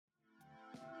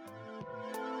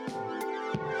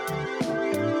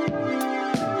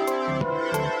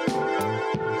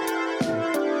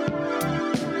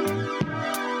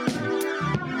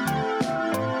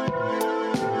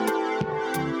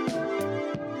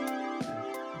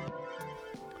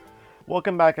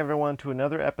Welcome back, everyone, to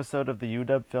another episode of the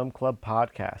UW Film Club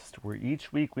podcast, where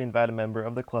each week we invite a member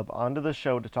of the club onto the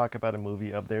show to talk about a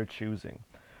movie of their choosing.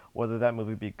 Whether that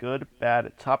movie be good,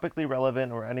 bad, topically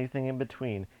relevant, or anything in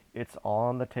between, it's all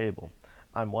on the table.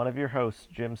 I'm one of your hosts,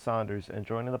 Jim Saunders, and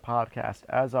joining the podcast,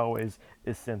 as always,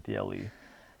 is Cynthia Lee.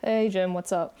 Hey Jim,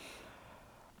 what's up?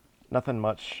 Nothing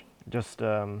much, just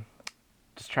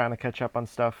trying to catch up on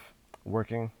stuff,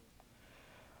 working.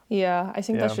 Yeah, I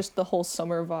think that's Yeah, just the whole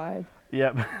summer vibe.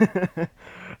 yep.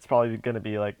 It's probably gonna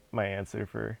be like my answer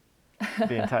for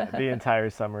the entire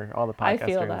summer, all the I podcasts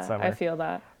feel during the that. I summer. feel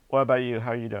that. What about you?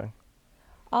 How are you doing?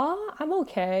 I'm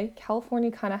okay. California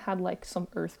kind of had like some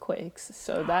earthquakes,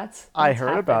 so that's I that's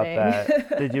heard about happening.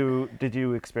 that. Did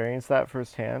you experience that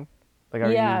firsthand? Like, are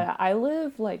you? Yeah, I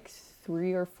live like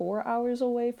 3 or 4 hours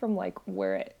away from like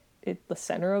where the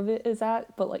center of it is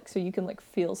at, but like so you can like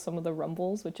feel some of the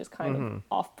rumbles, which is kind of Mm-hmm.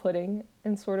 off-putting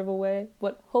in sort of a way.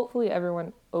 But hopefully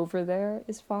everyone over there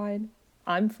is fine.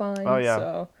 I'm Oh fine, yeah,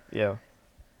 so yeah.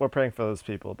 We're praying for those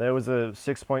people. There was a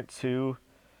 6.2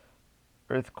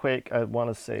 earthquake. I want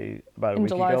to say about a in week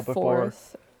July ago before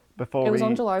 4th, before it was on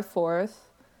we, July 4th.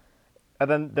 and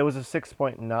then there was a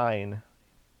 6.9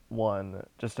 one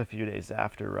just a few days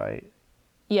after, right?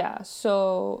 Yeah,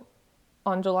 so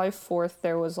on July 4th,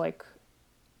 there was like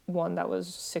one that was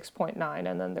 6.9,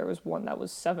 and then there was one that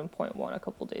was 7.1 a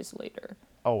couple days later.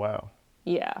 Oh wow.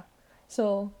 Yeah.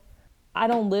 So I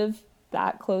don't live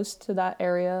that close to that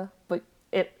area, but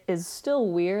it is still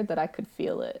weird that I could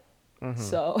feel it. Mm-hmm.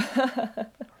 So,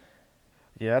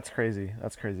 Yeah, that's crazy.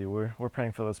 That's crazy. We're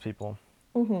praying for those people.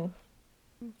 mhm.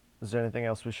 Is there anything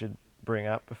else we should bring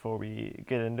up before we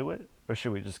get into it, or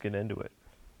should we just get into it?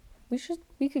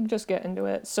 We could just get into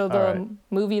it. So All right. the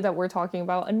movie that we're talking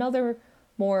about, another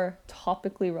more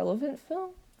topically relevant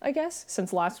film, I guess,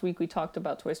 since last week we talked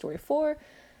about Toy Story 4.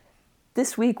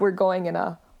 This week we're going in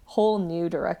a whole new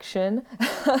direction.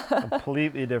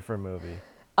 Completely different movie.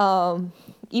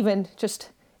 Even just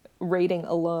rating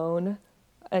alone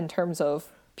in terms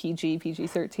of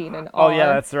PG-13 and Oh yeah,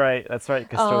 R. that's right. That's right.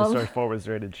 Because Toy Story 4 was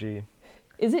rated G.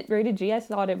 Is it rated G? I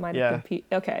thought it might have been Yeah.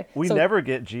 P. Okay. We So never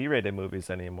get G-rated movies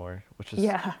anymore, which is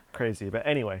yeah. crazy. But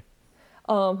anyway,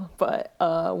 But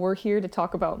we're here to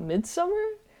talk about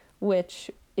Midsommar, which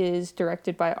is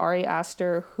directed by Ari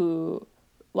Aster, who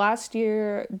last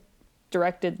year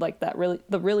directed like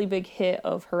the really big hit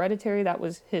of Hereditary. That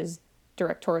was his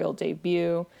directorial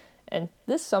debut, and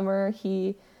this summer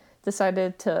he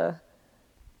decided to,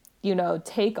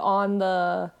 take on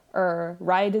the or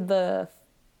ride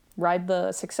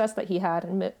the success that he had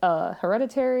in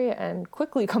Hereditary and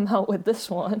quickly come out with this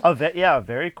one. a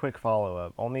very quick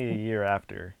follow-up. Only a year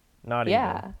after. Not even.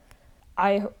 Yeah.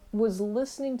 I was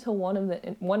listening to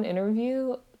one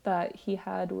interview that he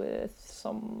had with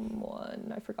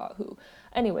someone, I forgot who.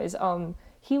 Anyways,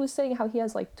 he was saying how he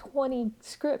has like 20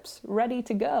 scripts ready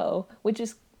to go, which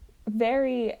is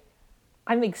very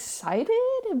I'm excited,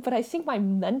 but I think my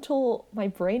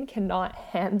brain cannot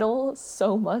handle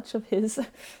so much of his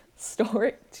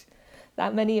story,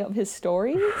 that many of his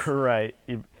stories. Right.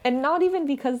 And not even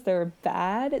because they're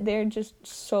bad, they're just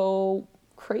so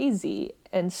crazy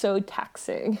and so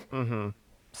taxing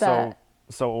So that,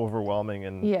 so overwhelming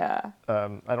and yeah, I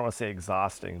don't want to say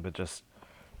exhausting, but just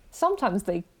sometimes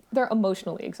they're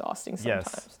emotionally exhausting yes.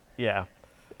 sometimes. Yeah.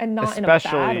 And not in a bad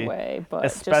Especially way, but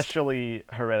just, especially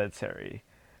Hereditary.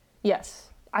 yes.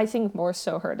 I think more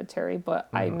so Hereditary, but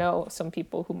I know some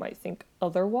people who might think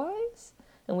otherwise,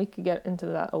 and we could get into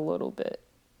that a little bit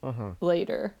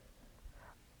later.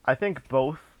 I think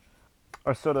both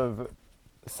are sort of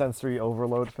sensory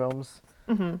overload films.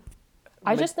 I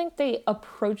Mid- just think they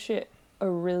approach it a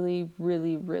really,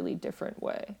 really, really different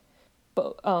way,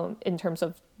 but in terms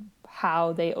of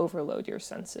how they overload your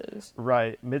senses.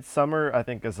 right. Midsummer, I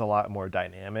think, is a lot more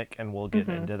dynamic, and we'll get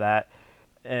into that.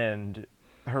 And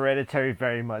Hereditary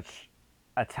very much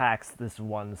attacks this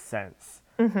one sense,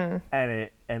 and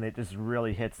it just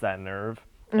really hits that nerve,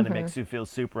 and it makes you feel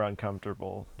super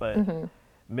uncomfortable. But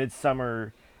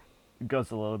Midsummer goes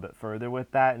a little bit further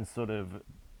with that and sort of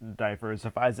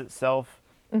diversifies itself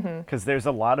because there's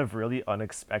a lot of really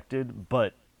unexpected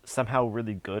but somehow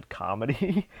really good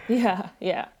comedy. Yeah,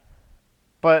 yeah.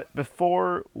 But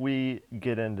before we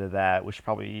get into that, we should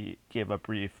probably give a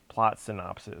brief plot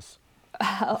synopsis.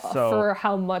 So, For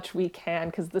how much we can,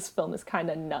 because this film is kind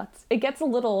of nuts. It gets a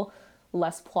little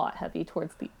less plot heavy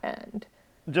towards the end.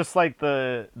 just like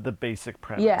the basic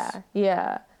premise. Yeah,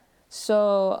 yeah.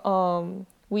 So,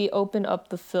 we open up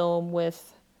the film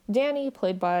with Danny,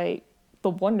 played by the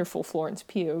wonderful Florence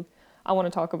Pugh. I want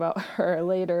to talk about her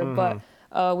later, but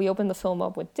We open the film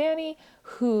up with Danny,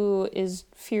 who is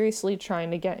furiously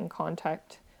trying to get in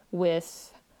contact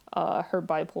with her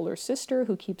bipolar sister,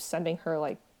 who keeps sending her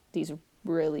like these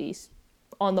really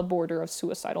on the border of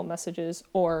suicidal messages,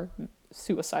 where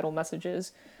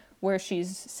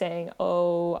she's saying,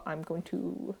 oh, I'm going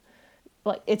to,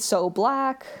 like, it's so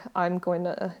black,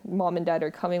 mom and dad are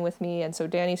coming with me. And so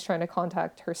Danny's trying to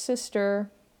contact her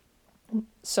sister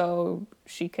so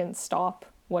she can stop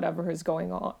whatever is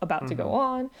about to go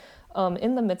on.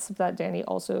 In the midst of that, Danny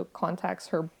also contacts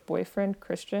her boyfriend,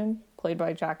 Christian, played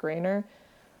by Jack Rayner,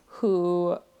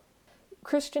 who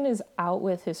Christian is out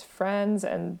with his friends,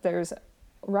 and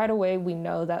right away we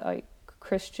know that like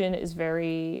Christian is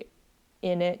very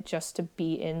in it just to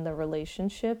be in the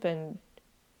relationship and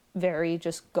very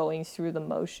just going through the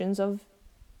motions of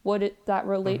what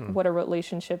a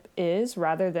relationship is,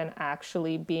 rather than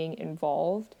actually being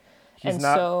involved. He's and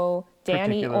not so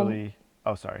particularly.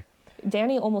 Oh, sorry.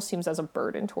 Danny almost seems as a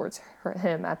burden towards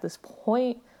him at this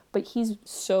point, but he's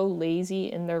so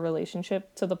lazy in their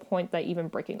relationship to the point that even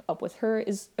breaking up with her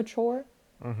is a chore.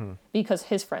 Because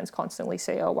his friends constantly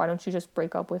say, oh, why don't you just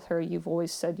break up with her? You've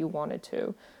always said you wanted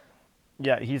to.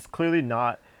 Yeah, he's clearly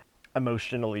not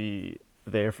emotionally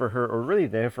there for her, or really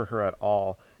there for her at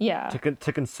all. Yeah.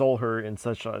 To console her in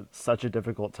such a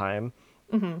difficult time.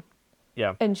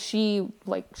 Yeah. And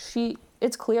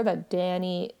it's clear that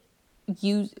Danny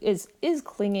is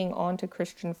clinging on to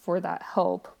Christian for that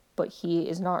help, but he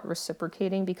is not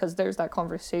reciprocating, because there's that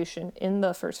conversation in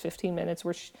the first 15 minutes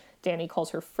where Danny calls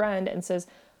her friend and says,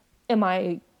 am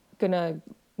I gonna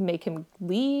make him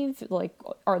leave? Like,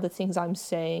 are the things I'm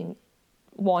saying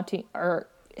wanting or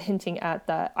hinting at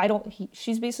that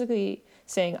she's basically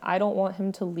saying, I don't want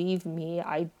him to leave me.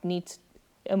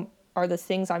 Are the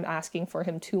things I'm asking for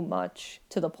him too much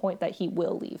to the point that he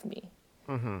will leave me?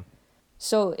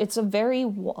 So it's a very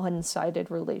one-sided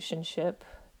relationship,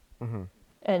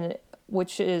 and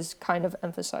which is kind of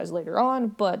emphasized later on.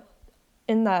 But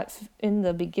in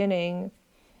the beginning,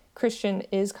 Christian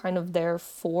is kind of there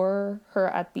for her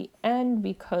at the end,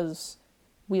 because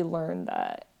we learn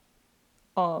that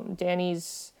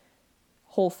Danny's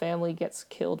whole family gets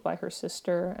killed by her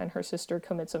sister, and her sister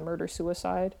commits a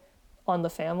murder-suicide on the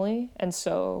family. And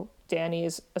so Danny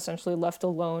is essentially left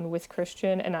alone with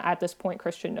Christian. And at this point,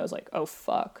 Christian knows, like, oh,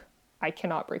 fuck, I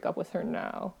cannot break up with her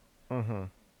now.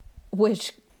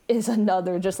 Which is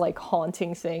another just, like,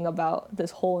 haunting thing about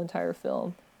this whole entire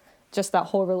film. Just that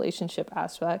whole relationship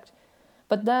aspect.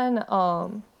 But then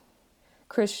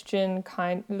Christian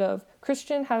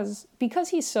has, because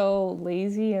he's so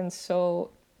lazy and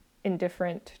so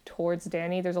indifferent towards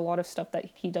Danny, there's a lot of stuff that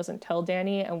he doesn't tell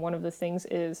Danny. And one of the things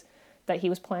is that he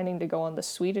was planning to go on the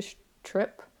Swedish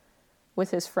trip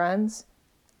with his friends,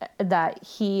 that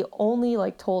he only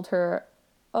like told her,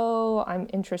 oh, I'm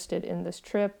interested in this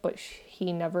trip, but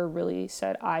he never really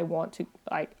said, I want to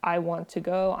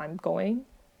go, I'm going,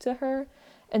 to her.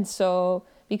 And so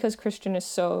because Christian is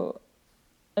so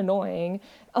annoying,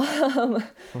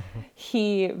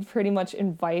 he pretty much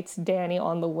invites Danny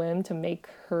on the whim to make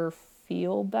her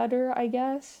feel better, I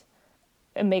guess,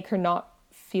 and make her not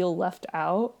feel left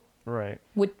out. Right.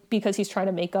 Because he's trying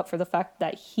to make up for the fact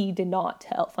that he did not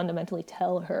fundamentally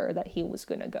tell her that he was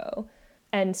going to go.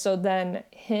 And so then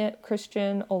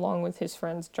Christian, along with his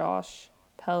friends Josh,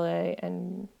 Pele,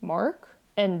 and Mark,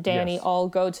 and Danny all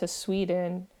go to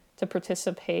Sweden to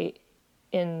participate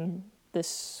in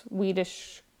this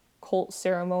Swedish cult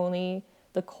ceremony.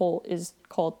 The cult is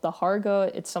called the Harga.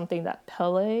 It's something that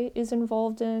Pele is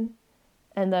involved in.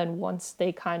 And then once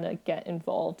they kind of get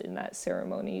involved in that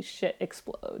ceremony, shit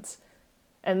explodes.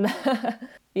 And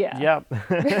yeah.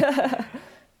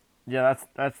 Yeah,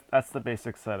 that's the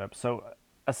basic setup. So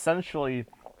essentially,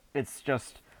 it's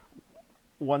just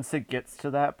once it gets to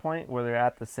that point where they're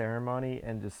at the ceremony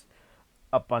and just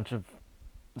a bunch of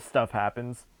stuff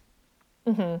happens,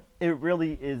 it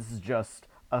really is just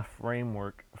a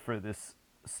framework for this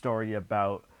story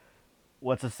about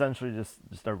what's essentially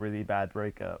just a really bad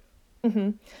breakup.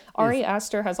 Ari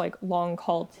Aster has like long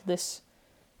called this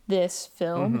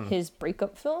film his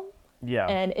breakup film. Yeah.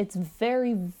 And it's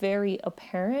very, very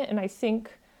apparent. And I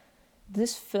think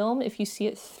this film, if you see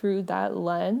it through that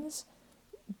lens,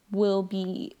 will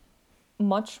be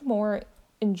much more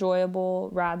enjoyable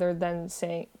rather than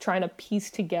trying to piece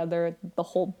together the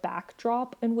whole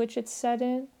backdrop in which it's set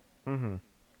in.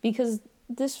 Because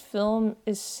this film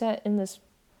is set in this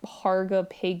Harga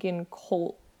pagan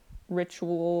cult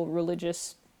ritual,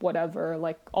 religious, whatever,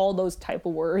 like all those type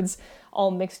of words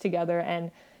all mixed together.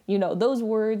 And, those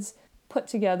words put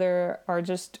together are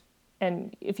just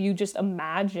And if you just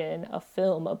imagine a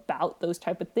film about those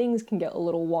type of things, can get a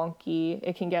little wonky.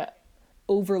 It can get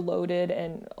overloaded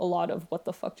and a lot of what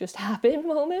the fuck just happened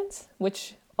moments,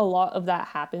 which a lot of that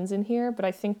happens in here. But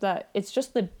I think that it's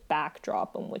just the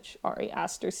backdrop in which Ari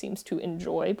Aster seems to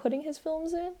enjoy putting his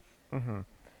films in.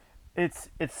 It's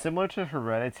similar to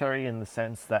Hereditary in the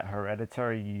sense that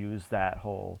Hereditary used that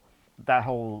whole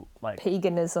like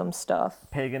Paganism stuff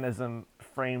paganism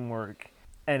framework,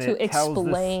 and to it tells this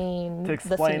explain to the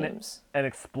explain it themes. and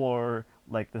explore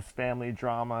like this family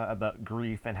drama about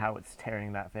grief and how it's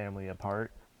tearing that family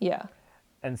apart. Yeah.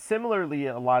 And similarly,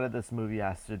 a lot of this movie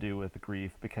has to do with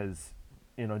grief because,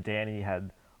 Danny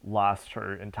had lost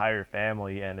her entire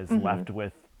family and is left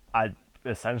with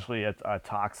essentially a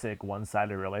toxic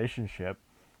one-sided relationship,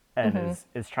 and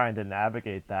is trying to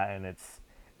navigate that, and it's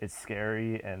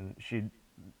scary, and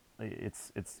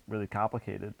it's really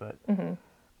complicated. But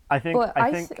I think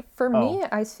For me,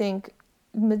 I think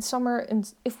Midsommar,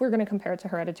 and if we're going to compare it to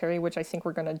Hereditary, which I think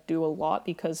we're going to do a lot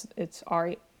because it's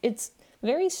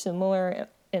very similar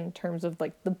in terms of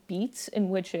like the beats in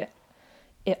which it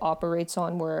operates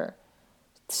on, where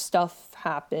stuff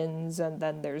happens and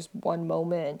then there's one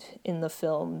moment in the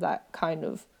film that kind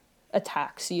of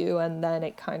attacks you and then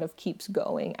it kind of keeps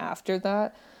going after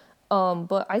that.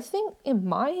 But I think in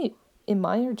my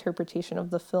interpretation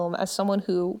of the film, as someone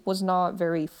who was not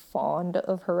very fond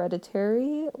of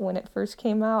Hereditary when it first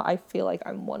came out, I feel like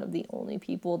I'm one of the only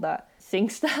people that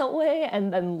thinks that way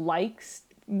and then likes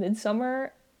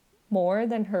Midsommar more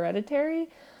than Hereditary.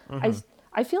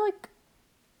 I feel like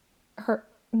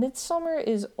Midsommar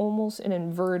is almost an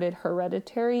inverted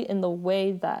Hereditary in the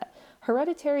way that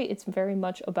Hereditary, it's very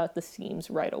much about the themes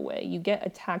right away. You get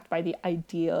attacked by the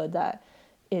idea that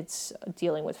it's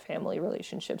dealing with family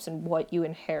relationships and what you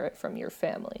inherit from your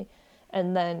family.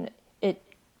 And then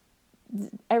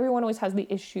everyone always has the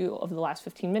issue of the last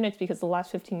 15 minutes because the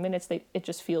last 15 minutes, it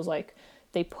just feels like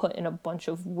they put in a bunch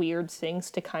of weird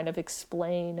things to kind of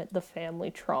explain the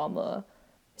family trauma.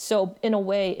 So in a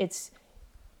way,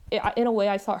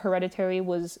 I thought Hereditary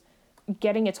was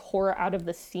getting its horror out of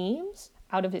its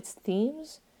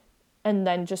themes, and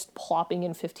then just plopping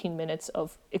in 15 minutes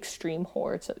of extreme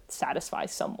horror to satisfy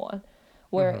someone.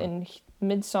 Where in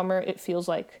Midsommar, it feels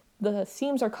like the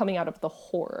themes are coming out of the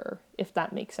horror, if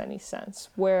that makes any sense.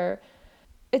 Where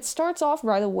it starts off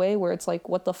right away where it's like,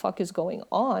 what the fuck is going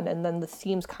on? And then the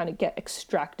themes kind of get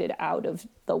extracted out of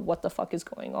the what the fuck is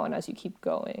going on as you keep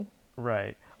going.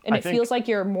 right. And I think feels like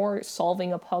you're more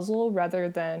solving a puzzle rather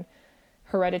than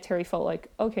Hereditary felt like,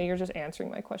 okay, you're just answering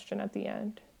my question at the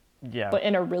end. yeah. But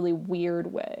in a really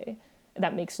weird way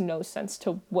that makes no sense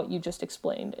to what you just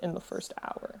explained in the first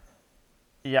hour.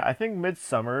 Yeah, I think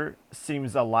Midsummer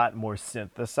seems a lot more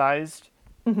synthesized.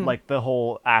 Like the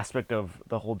whole aspect of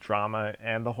the whole drama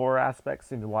and the horror aspect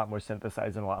seems a lot more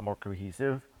synthesized and a lot more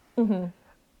cohesive. And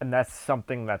that's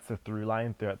something that's a through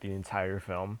line throughout the entire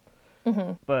film.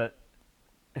 But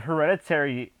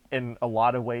Hereditary, in a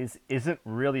lot of ways, isn't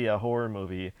really a horror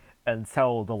movie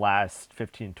until the last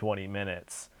 15-20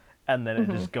 minutes. And then it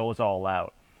just goes all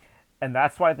out. And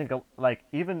that's why I think, like,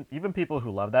 even people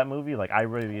who love that movie, like, I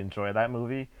really enjoy that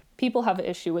movie. People have an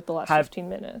issue with the last 15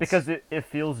 minutes. Because it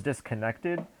feels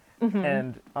disconnected.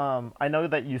 And I know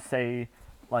that you say,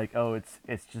 like, oh,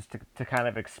 it's just to kind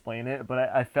of explain it. But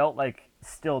I felt like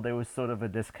still there was sort of a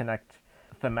disconnect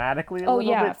thematically a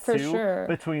little bit, for too, sure.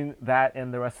 between that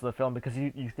and the rest of the film. Because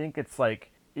you think it's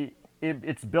like,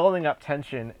 it's building up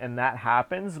tension and that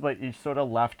happens, but you're sort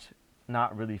of left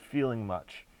not really feeling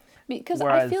much. Because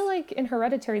I feel like in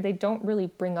Hereditary, they don't really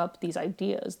bring up these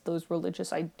ideas, those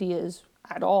religious ideas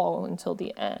at all until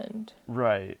the end.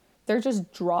 Right. They're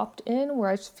just dropped in, where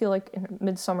I just feel like in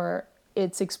Midsommar,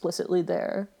 it's explicitly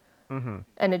there. And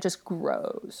it just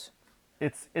grows.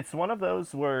 It's one of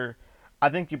those where I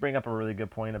think you bring up a really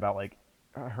good point about, like,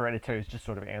 Hereditary is just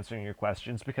sort of answering your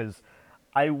questions, because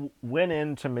I went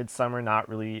into Midsommar not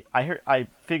really... I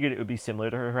figured it would be similar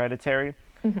to Hereditary,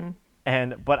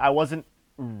 but I wasn't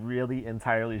really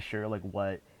entirely sure, like,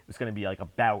 what it was going to be, like,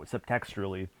 about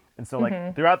subtextually. And so,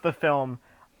 like, throughout the film,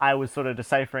 I was sort of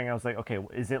deciphering. I was like, okay,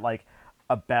 is it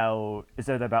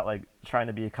about like trying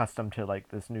to be accustomed to, like,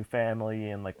 this new family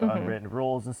and, like, the unwritten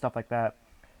rules and stuff like that,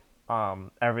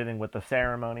 everything with the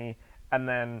ceremony. And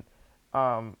then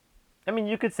I mean,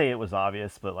 you could say it was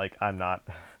obvious, but, like, I'm not...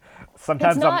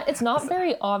 Sometimes it's not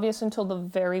very obvious until the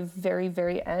very, very,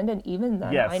 very end. And even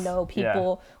then, Yes, I know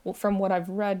people, well, from what I've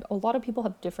read, a lot of people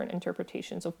have different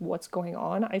interpretations of what's going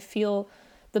on. I feel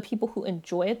the people who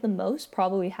enjoy it the most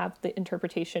probably have the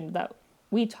interpretation that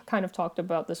we kind of talked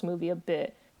about this movie a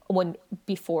bit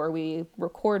before we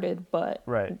recorded, but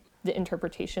Right. the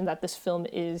interpretation that this film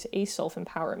is a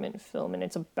self-empowerment film and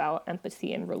it's about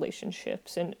empathy and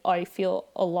relationships. And I feel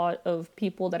a lot of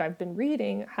people that I've been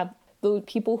reading have the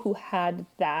people who had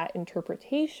that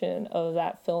interpretation of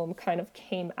that film kind of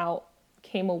came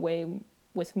away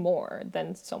with more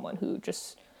than someone who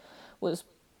just was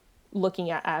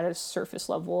looking at a surface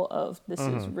level of this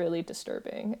is really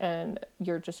disturbing and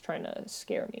you're just trying to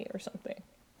scare me or something.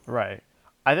 Right.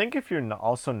 I think if you're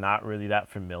also not really that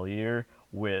familiar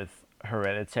with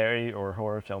Hereditary or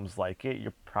horror films like it,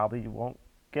 you probably won't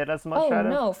get as much Oh out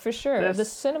of no, for sure. The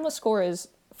this. cinema score is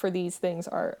for these things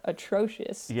are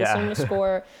atrocious. The Yeah.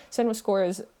 cinema score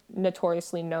is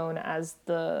notoriously known as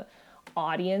the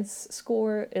audience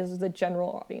score, is the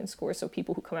general audience score. So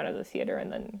people who come out of the theater,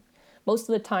 and then most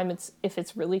of the time it's if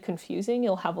it's really confusing,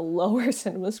 you'll have a lower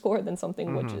cinema score than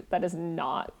something that is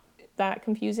not that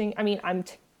confusing. I mean, I'm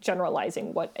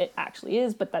generalizing what it actually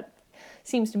is, but that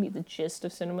seems to be the gist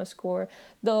of cinema score.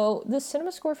 Though the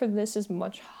cinema score for this is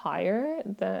much higher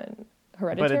than But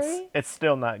Hereditary. it's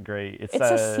still not great. It's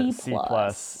It's a a C C plus.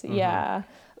 plus. Yeah.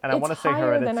 And I It's want to say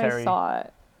higher than I Hereditary.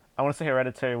 thought. I want to say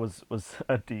Hereditary was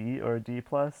a D or a D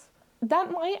plus.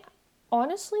 That might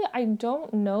honestly, I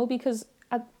don't know because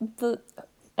at the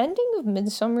ending of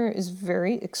Midsommar is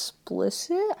very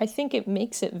explicit. I think it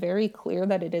makes it very clear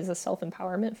that it is a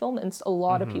self-empowerment film, and a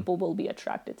lot of people will be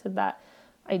attracted to that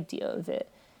idea of it,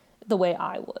 the way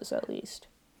I was at least.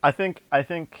 I think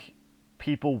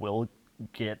people will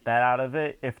get that out of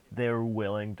it if they're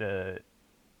willing to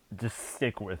just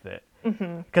stick with it.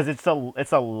 Because it's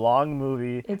a long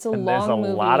movie It's a and there's a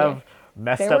long lot movie. of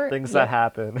messed There up were things that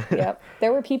happen. Yep.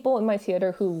 There were people in my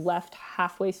theater who left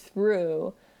halfway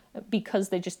through because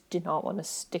they just did not want to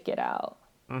stick it out.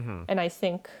 And I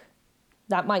think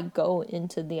that might go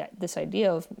into this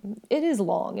idea of it is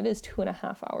long. It is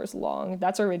 2.5 hours long.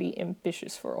 That's already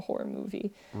ambitious for a horror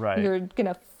movie. Right. You're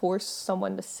gonna force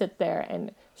someone to sit there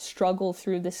and struggle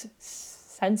through this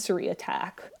sensory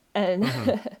attack and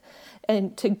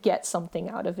and to get something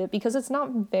out of it because it's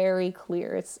not very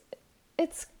clear. It's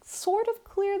sort of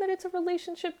clear that it's a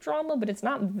relationship drama, but it's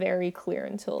not very clear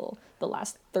until the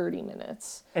last 30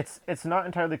 minutes. It's not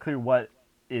entirely clear what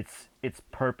its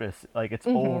purpose, like its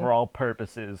overall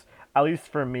purpose is, at least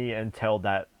for me, until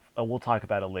that we'll talk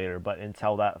about it later, but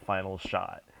until that final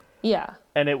shot. Yeah.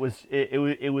 And it was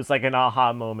like an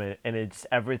aha moment, and it's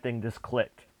everything just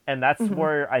clicked. And that's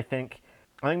where I think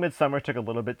Midsummer took a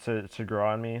little bit to grow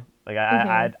on me. Like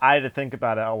I had to think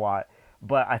about it a lot,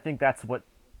 but I think that's what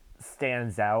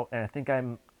stands out, and I think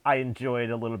I enjoyed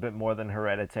it a little bit more than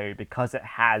Hereditary because it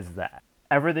has that.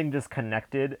 Everything just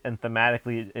connected, and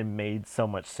thematically it made so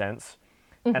much sense.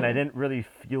 And I didn't really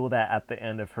feel that at the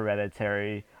end of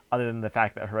Hereditary, other than the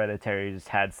fact that Hereditary just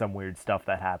had some weird stuff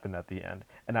that happened at the end,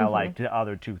 and I liked the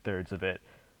other 2/3 of it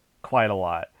quite a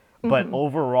lot. But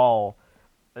overall,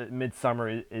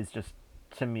 Midsummer is just,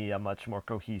 to me, a much more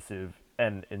cohesive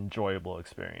and enjoyable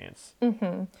experience.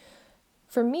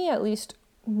 For me, at least,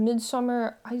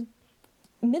 Midsummer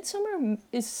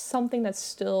is something that's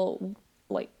still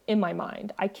like in my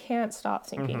mind. I can't stop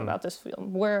thinking about this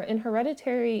film. Where in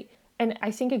Hereditary, and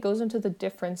I think it goes into the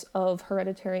difference of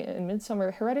Hereditary and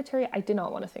Midsummer. Hereditary, I did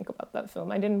not want to think about that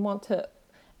film. I didn't want to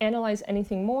analyze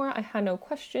anything more. I had no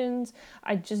questions.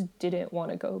 I just didn't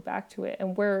want to go back to it.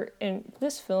 And where in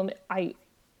this film, I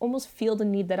almost feel the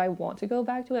need that I want to go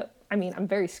back to it. I mean, I'm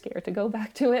very scared to go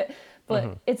back to it,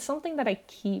 but it's something that I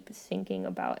keep thinking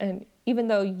about. And even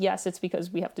though, yes, it's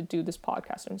because we have to do this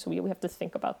podcast, and so we have to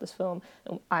think about this film.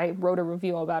 And I wrote a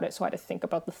review about it, so I had to think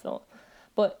about the film.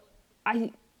 But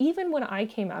even when I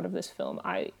came out of this film,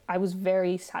 I was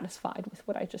very satisfied with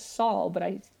what I just saw, but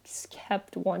I just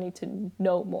kept wanting to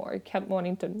know more. I kept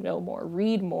wanting to know more,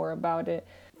 read more about it,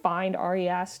 find Ari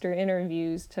Aster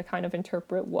interviews to kind of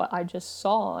interpret what I just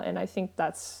saw. And I think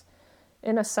that's,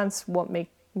 in a sense, what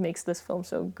makes this film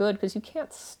so good, because you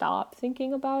can't stop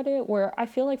thinking about it, where I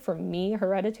feel like for me,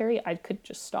 Hereditary, I could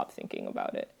just stop thinking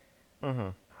about it.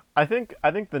 I think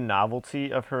the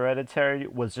novelty of Hereditary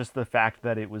was just the fact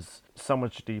that it was so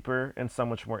much deeper and so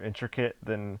much more intricate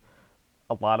than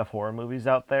a lot of horror movies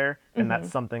out there, and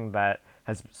that's something that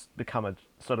has become a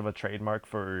sort of a trademark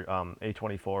for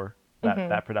A24,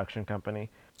 that production company.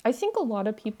 I think a lot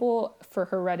of people, for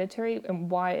Hereditary,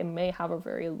 and why it may have a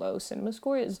very low cinema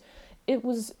score, is it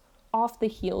was off the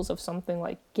heels of something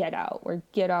like Get Out, where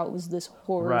Get Out was this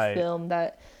horror film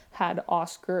that had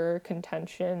Oscar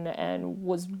contention and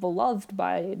was beloved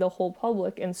by the whole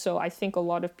public. And so I think a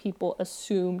lot of people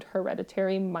assumed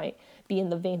Hereditary might be in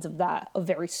the veins of that, a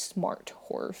very smart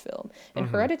horror film. And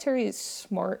Hereditary is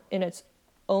smart in its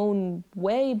own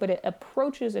way, but it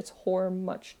approaches its horror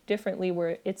much differently,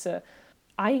 where it's a,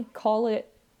 I call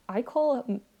it, I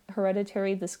call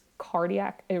Hereditary this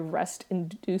cardiac arrest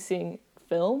inducing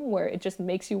film where it just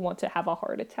makes you want to have a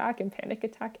heart attack and panic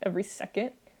attack every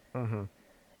second. Mm-hmm.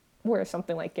 Where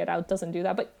something like Get Out doesn't do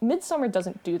that. But Midsommar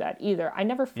doesn't do that either. I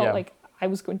never felt Yeah. like I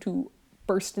was going to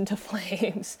burst into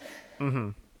flames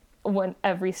Mm-hmm. when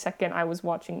every second I was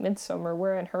watching Midsommar,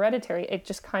 where in Hereditary, it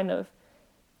just kind of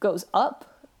goes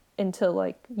up into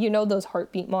like, you know, those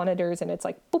heartbeat monitors, and it's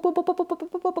like, boop, boop, boop, boop, boop,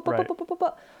 boop, boop, boop, boop, Right. boop, boop, boop,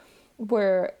 boop,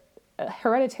 where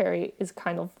Hereditary is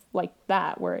kind of like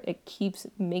that, where it keeps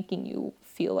making you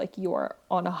feel like you are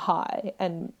on a high,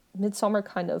 and Midsommar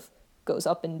kind of goes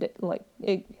up and like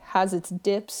it has its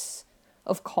dips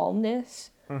of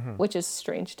calmness, which is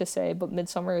strange to say, but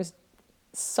Midsommar is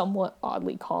somewhat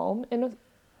oddly calm in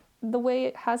the way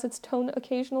it has its tone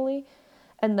occasionally,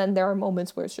 and then there are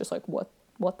moments where it's just like what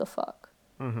the fuck.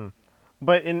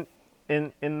 But in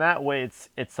that way,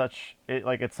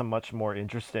 it's a much more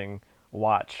interesting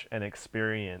watch and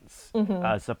experience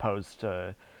as opposed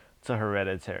to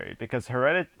Hereditary, because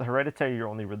Hereditary, you're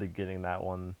only really getting that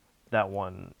one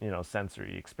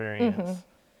sensory experience.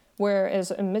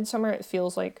 Whereas in Midsommar, it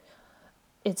feels like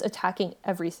it's attacking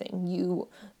everything.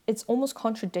 It's almost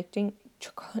contradicting,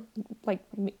 like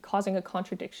causing a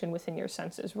contradiction within your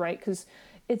senses, right? Because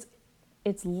it's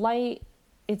light,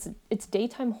 it's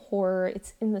daytime horror.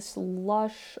 It's in this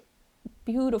lush,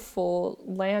 beautiful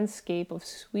landscape of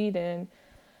Sweden,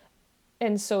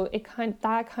 and so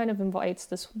that kind of invites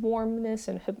this warmness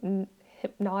and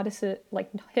hypnotic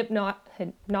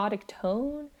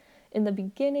tone in the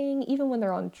beginning. Even when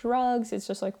they're on drugs, it's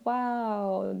just like,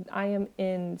 wow, I am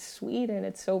in Sweden,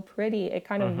 it's so pretty. It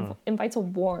kind of invites a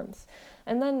warmth.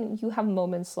 And then you have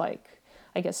moments like,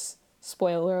 I guess,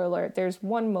 spoiler alert, there's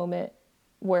one moment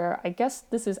where I guess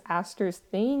this is Astor's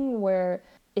thing, where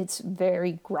it's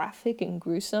very graphic and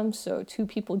gruesome. So two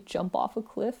people jump off a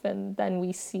cliff, and then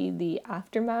we see the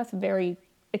aftermath very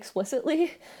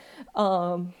explicitly.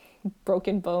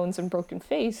 Broken bones and broken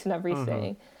face and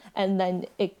everything. And then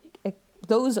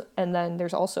and then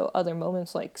there's also other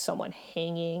moments like someone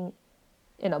hanging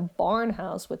in a barn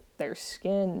house with their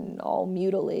skin all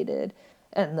mutilated,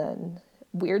 and then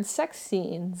weird sex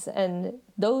scenes, and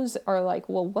those are like,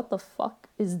 well, what the fuck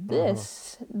is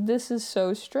this? This is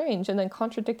so strange. And then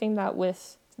contradicting that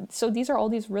with, so these are all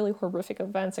these really horrific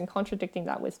events, and contradicting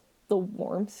that with the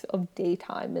warmth of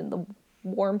daytime and the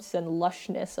warmth and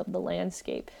lushness of the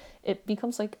landscape, it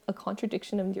becomes like a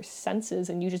contradiction of your senses,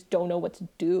 and you just don't know what to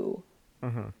do.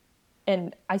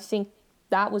 And I think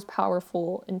that was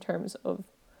powerful in terms of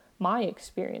my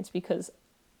experience, because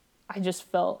I just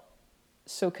felt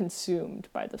so consumed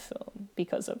by the film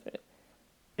because of it.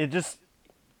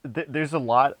 There's a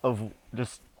lot of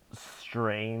just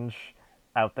strange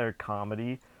out there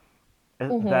comedy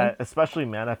that especially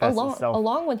manifests itself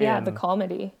Along with the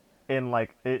comedy. in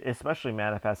like it especially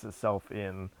manifests itself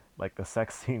in like the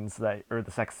sex scenes the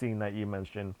sex scene that you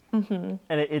mentioned. And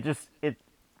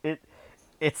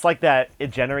it's like that,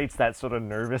 it generates that sort of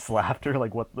nervous laughter,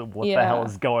 like what the hell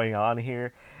is going on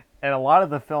here. And a lot of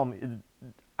the film,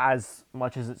 as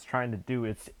much as it's trying to do,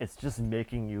 it's just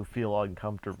making you feel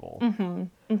uncomfortable.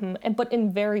 But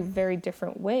in very, very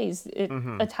different ways. It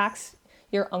attacks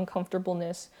your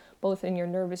uncomfortableness, both in your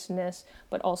nervousness,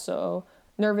 but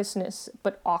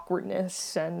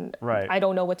awkwardness, and Right. I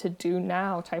don't know what to do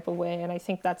now type of way. And I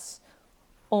think that's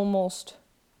almost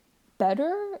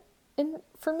better,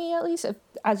 for me at least.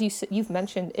 As you've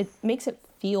mentioned, it makes it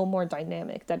feel more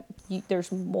dynamic, that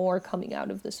there's more coming out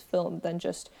of this film than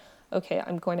just, okay,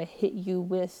 I'm going to hit you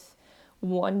with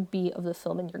one beat of the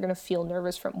film and you're going to feel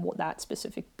nervous from that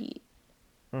specific beat.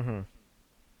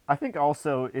 I think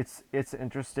also it's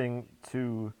interesting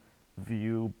to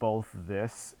view both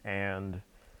this and,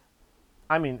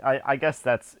 I mean, I guess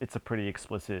it's a pretty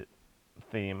explicit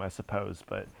theme, I suppose,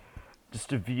 but just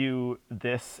to view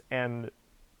this and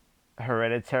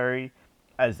Hereditary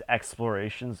as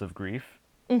explorations of grief.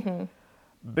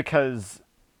 Because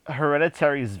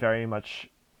Hereditary is very much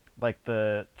like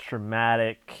the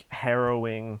traumatic,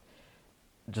 harrowing,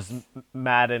 just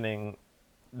maddening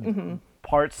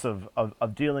parts of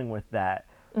dealing with that.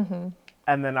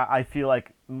 And then I feel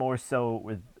like more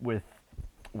so with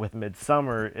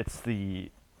Midsommar, it's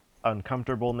the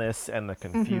uncomfortableness and the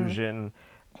confusion.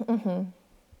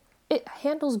 It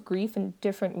handles grief in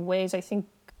different ways. I think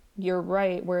you're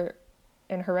right, where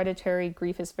in Hereditary,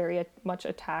 grief is very much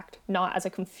attacked, not as a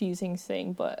confusing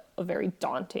thing, but a very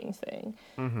daunting thing.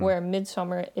 Where in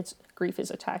Midsommar, grief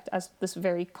is attacked as this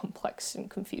very complex and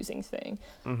confusing thing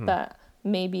that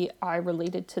maybe I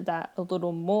related to that a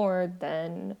little more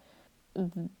than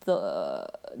the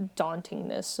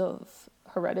dauntingness of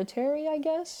Hereditary, I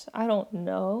guess. I don't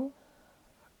know.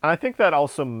 I think that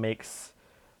also makes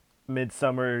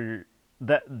Midsummer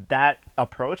that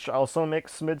approach also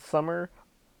makes Midsummer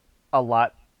a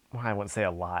lot, well, I wouldn't say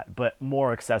a lot, but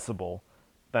more accessible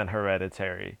than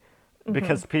Hereditary,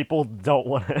 because people don't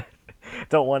want to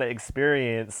don't want to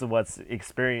experience what's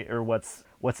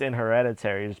in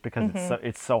Hereditary, just because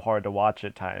it's so hard to watch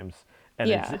at times, and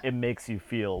Yeah. it makes you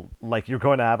feel like you're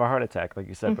going to have a heart attack, like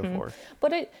you said before.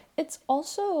 But it's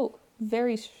also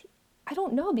very I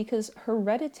don't know, because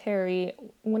Hereditary,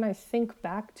 when I think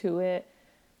back to it,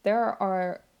 there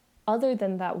are, other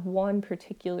than that one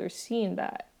particular scene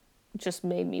that just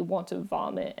made me want to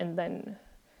vomit, and then,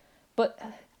 but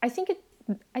I think it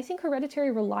I think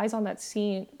Hereditary relies on that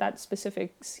scene, that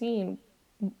specific scene,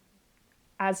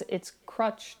 as its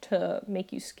crutch to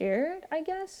make you scared, I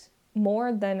guess,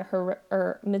 more than her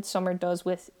or Midsummer does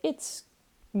with its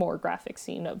more graphic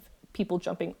scene of people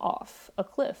jumping off a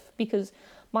cliff. Because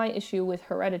my issue with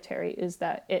Hereditary is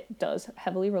that it does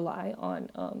heavily rely on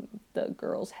the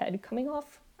girl's head coming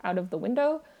off out of the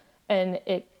window, and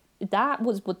it that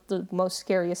was what the most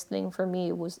scariest thing for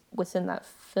me was within that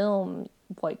film.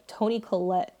 Like Toni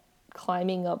Collette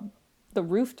climbing up the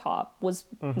rooftop was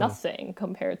nothing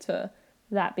compared to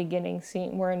that beginning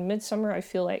scene. Where in Midsummer, I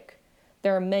feel like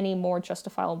there are many more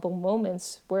justifiable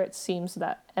moments where it seems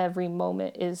that every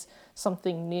moment is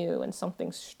something new and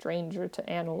something stranger to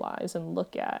analyze and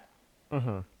look at.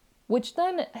 Which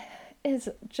then is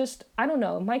just, I don't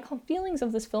know, my feelings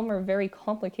of this film are very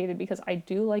complicated, because I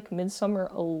do like Midsummer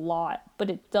a lot, but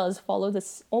it does follow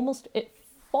this almost, it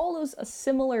follows a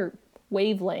similar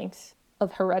wavelength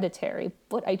of Hereditary,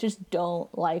 but I just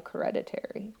don't like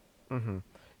Hereditary.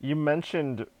 You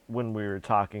mentioned when we were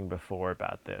talking before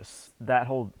about this, that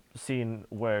whole scene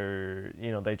where,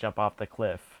 they jump off the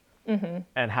cliff,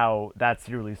 and how that's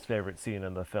your least favorite scene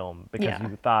in the film because Yeah.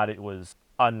 you thought it was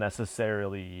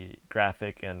unnecessarily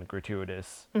graphic and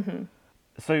gratuitous.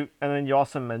 So, and then you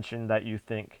also mentioned that you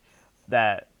think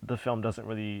that the film doesn't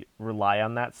really rely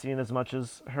on that scene as much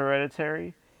as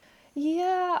Hereditary.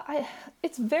 Yeah,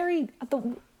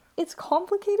 it's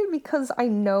complicated, because I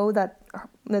know that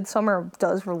Midsummer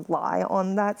does rely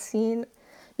on that scene,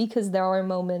 because there are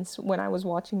moments when I was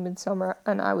watching Midsummer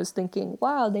and I was thinking,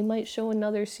 wow, they might show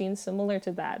another scene similar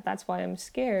to that. That's why I'm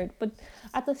scared. But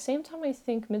at the same time, I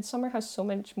think Midsummer has so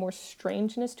much more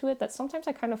strangeness to it that sometimes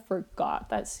I kind of forgot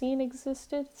that scene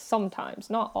existed. Sometimes,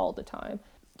 not all the time.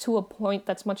 To a point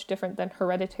that's much different than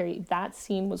Hereditary. That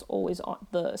scene was always on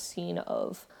the scene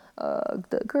of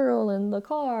the girl in the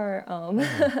car.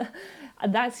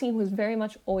 That scene was very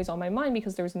much always on my mind,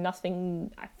 because there was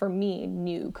nothing, for me,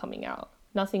 new coming out.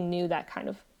 Nothing new that kind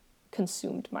of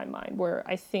consumed my mind. Where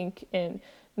I think in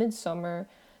Midsummer,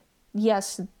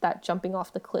 yes, that jumping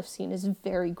off the cliff scene is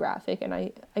very graphic, and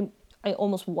I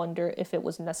almost wonder if it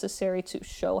was necessary to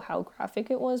show how graphic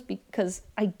it was, because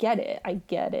I get it. I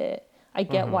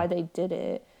get why they did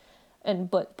it.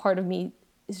 But part of me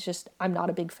is just, I'm not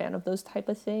a big fan of those type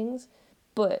of things.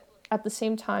 But at the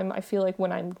same time, I feel like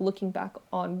when I'm looking back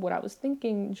on what I was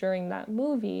thinking during that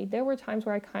movie, there were times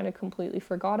where I kind of completely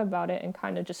forgot about it, and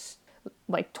kind of just,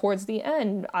 like, towards the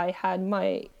end, I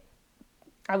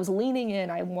was leaning in,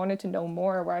 I wanted to know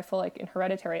more, where I feel like in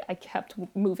Hereditary, I kept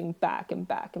moving back and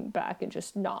back and back and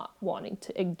just not wanting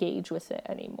to engage with it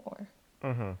anymore.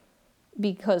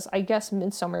 Because I guess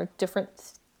Midsummer,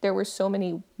 there were so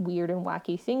many weird and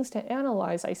wacky things to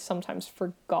analyze, I sometimes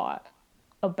forgot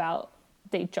about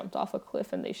they jumped off a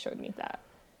cliff and they showed me that.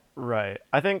 Right.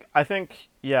 I think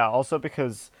yeah, also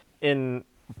because in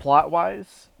plot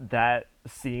wise, that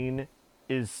scene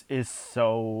is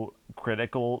so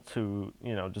critical to,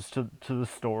 just to the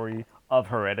story of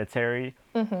Hereditary.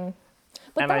 But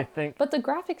And I think but the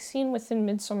graphic scene within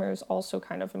Midsummer is also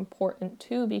kind of important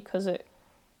too, because it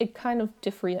kind of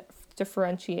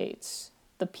differentiates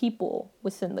the people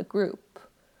within the group.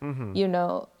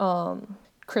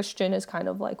 Christian is kind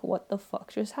of like, what the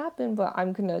fuck just happened? But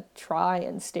I'm gonna try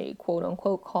and stay quote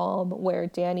unquote calm, where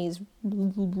Danny's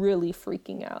really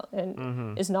freaking out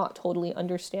and is not totally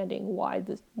understanding why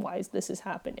this is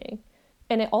happening.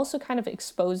 And it also kind of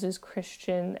exposes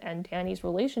Christian and Danny's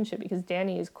relationship, because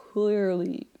Danny is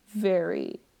clearly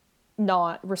very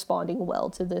not responding well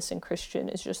to this, and Christian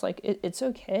is just like, it's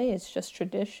okay, it's just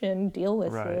tradition, deal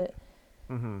with right. it.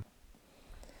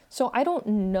 So I don't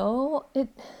know it,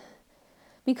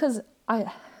 because I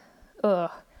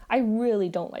really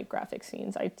don't like graphic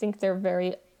scenes. I think they're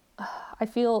I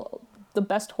feel the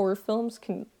best horror films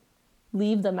can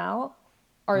leave them out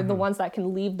are the ones that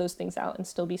can leave those things out and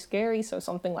still be scary. So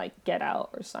something like Get Out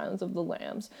or Silence of the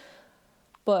Lambs.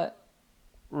 But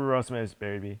Rosemary's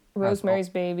Baby has Rosemary's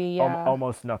Baby, yeah.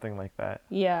 almost nothing like that.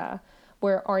 Yeah.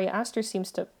 Where Ari Aster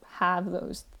seems to have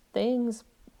those things.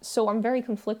 So I'm very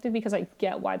conflicted because I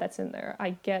get why that's in there.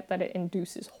 I get that it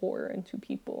induces horror into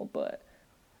people, but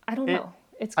I don't know.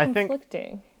 It's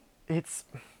conflicting.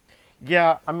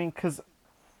 Yeah, I mean, because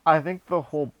I think the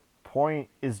whole point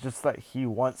is just that he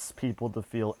wants people to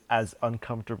feel as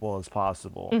uncomfortable as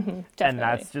possible. And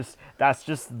that's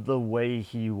just the way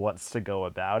he wants to go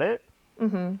about it.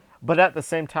 But at the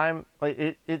same time,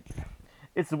 like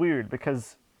it's weird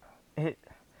because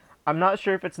I'm not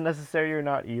sure if it's necessary or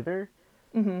not either.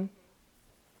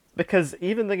 Because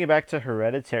even thinking back to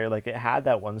Hereditary, like it had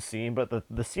that one scene, but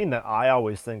the scene that I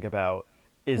always think about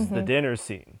is the dinner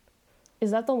scene.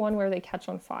 Is that the one where they catch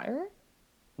on fire?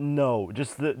 No,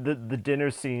 just the dinner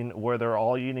scene where they're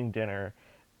all eating dinner,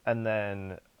 and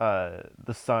then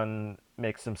the son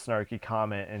makes some snarky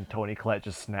comment, and Toni Collette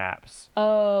just snaps.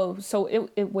 Oh, so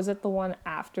it was it the one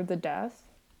after the death?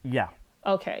 Yeah.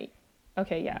 Okay,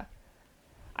 yeah.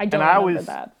 I don't remember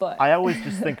that, but I always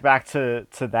just think back to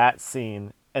that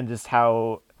scene and just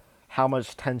how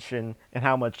much tension and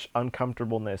how much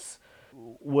uncomfortableness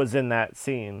was in that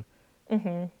scene.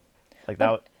 Like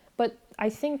that. But I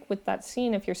think with that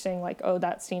scene, if you're saying like, oh,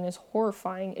 that scene is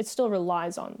horrifying, it still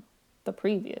relies on the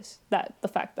previous, the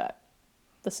fact that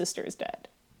the sister is dead.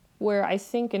 Where I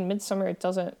think in Midsommar it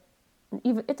doesn't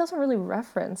really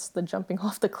reference the jumping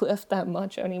off the cliff that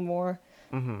much anymore.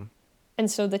 And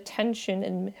so the tension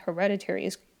in Hereditary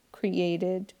is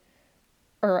created,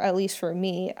 or at least for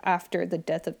me, after the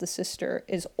death of the sister,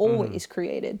 is always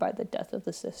created by the death of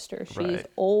the sister. She's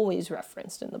always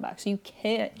referenced in the back. So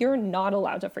you're not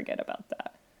allowed to forget about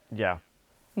that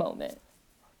moment.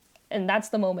 And that's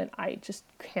the moment I just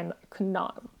could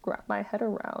not wrap my head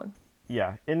around.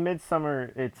 Yeah, in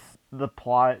Midsommar, the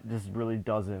plot just really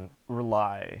doesn't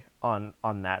rely on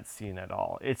that scene at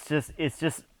all. It's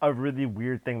just a really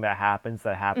weird thing that happens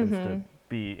to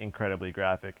be incredibly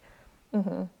graphic.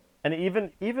 And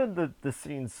even the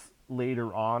scenes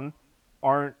later on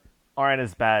aren't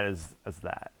as bad as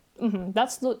that.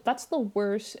 That's the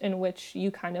worst, in which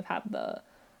you kind of have the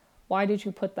why did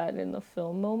you put that in the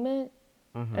film moment,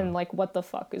 and like what the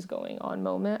fuck is going on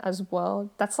moment as well.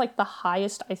 That's like the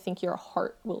highest I think your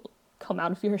heart will come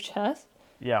out of your chest.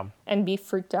 Yeah. And be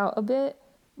freaked out a bit.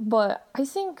 But I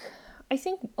think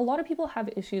a lot of people have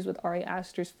issues with Ari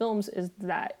Aster's films, is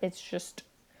that it's just,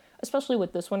 especially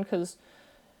with this one,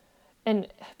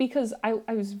 because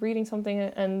I was reading something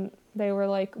and they were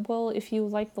like, well, if you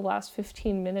like the last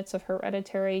 15 minutes of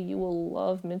Hereditary, you will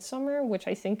love Midsommar, which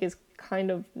I think is kind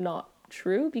of not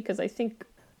true, because I think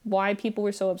why people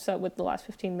were so upset with the last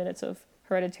 15 minutes of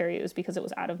Hereditary is because it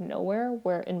was out of nowhere,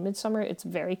 where in Midsommar it's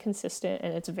very consistent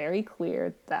and it's very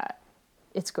clear that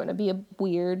it's going to be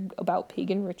weird about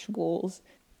pagan rituals.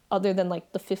 Other than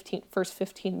like the first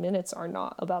 15 minutes are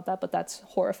not about that, but that's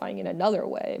horrifying in another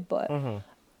way. But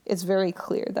it's very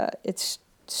clear that it's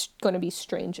going to be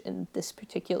strange in this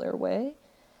particular way.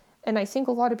 And I think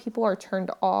a lot of people are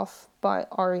turned off by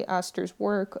Ari Aster's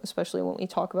work, especially when we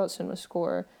talk about cinema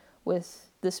score, with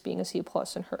this being a C+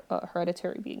 and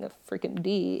Hereditary being a freaking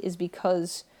D, is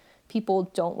because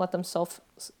people don't let themselves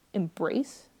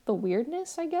embrace the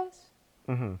weirdness, I guess.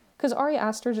 Because Ari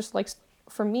Aster just likes,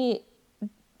 for me,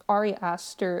 Ari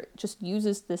Aster just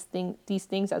uses these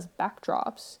things as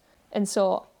backdrops. And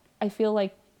so I feel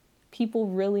like people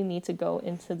really need to go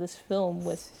into this film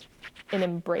with an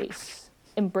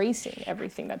embracing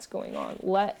everything that's going on.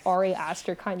 Let Ari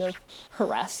Aster kind of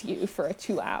harass you for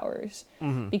 2 hours,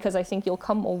 because I think you'll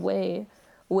come away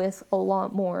with a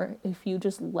lot more if you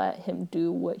just let him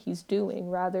do what he's doing,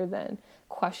 rather than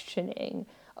questioning,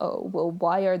 oh, well,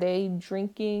 why are they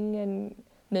drinking and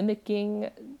mimicking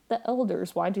the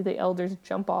elders? Why do the elders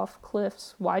jump off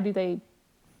cliffs? Why do they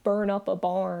burn up a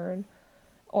barn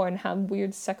or and have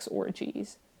weird sex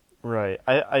orgies? Right.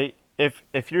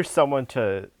 If you're someone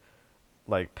to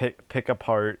like pick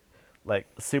apart like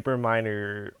super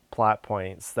minor plot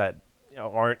points that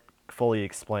aren't fully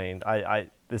explained,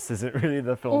 this isn't really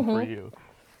the film for you.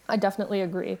 I definitely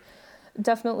agree.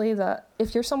 Definitely that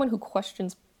if you're someone who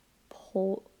questions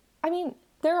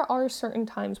there are certain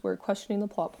times where questioning the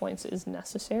plot points is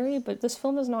necessary, but this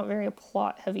film is not very a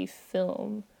plot-heavy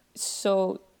film.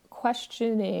 So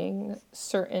questioning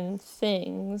certain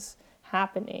things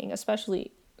happening,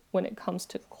 especially when it comes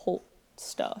to cult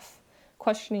stuff,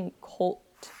 questioning cult,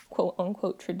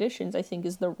 quote-unquote, traditions, I think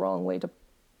is the wrong way to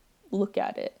look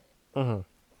at it.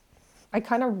 I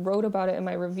kind of wrote about it in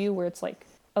my review, where it's like,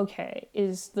 okay,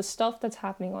 is the stuff that's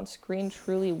happening on screen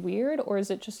truly weird, or is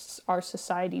it just our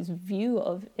society's view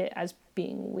of it as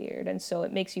being weird? And so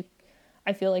it makes you,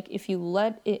 I feel like if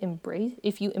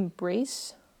you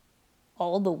embrace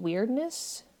all the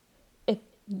weirdness, it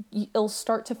it'll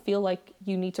start to feel like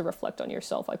you need to reflect on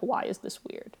yourself, like, why is this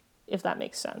weird? If that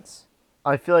makes sense.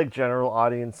 I feel like general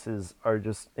audiences are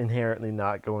just inherently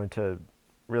not going to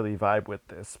really vibe with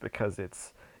this because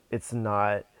it's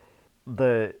not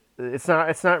it's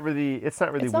not really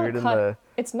weird in the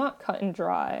It's not cut and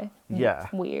dry yeah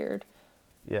weird.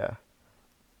 yeah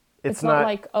It's it's not not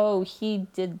like, oh, he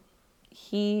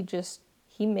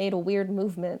made a weird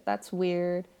movement. That's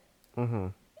weird.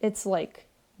 It's like,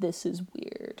 this is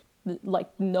weird. Like,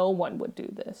 no one would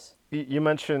do this. you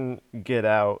mentioned Get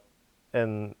Out,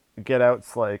 and Get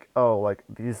Out's like, oh, like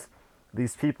these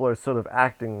people are sort of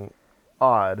acting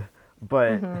odd,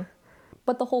 but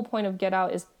But the whole point of Get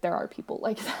Out is there are people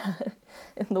like that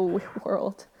in the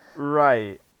world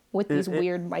right. with these it,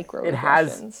 weird it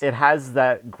microaggressions. has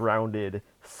that grounded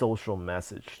social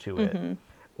message to it,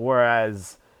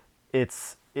 whereas it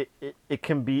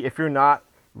can be, if you're not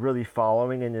really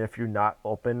following and if you're not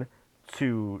open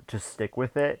to stick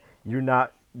with it, you're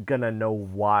not gonna know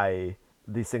why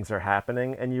these things are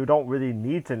happening, and you don't really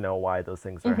need to know why those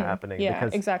things are happening Yeah,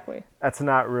 because exactly. that's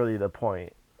not really the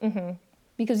point.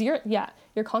 Because you're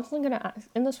constantly going to ask,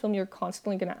 in this film, you're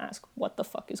constantly going to ask what the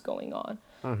fuck is going on.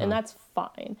 And that's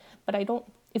fine. But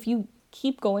if you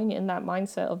keep going in that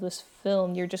mindset of this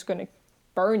film, you're just going to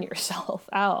burn yourself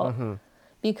out.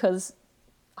 Because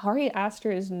Ari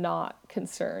Aster is not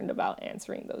concerned about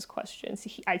answering those questions.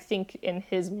 I think in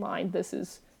his mind, this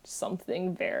is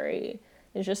something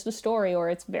it's just a story, or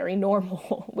it's very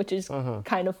normal, which is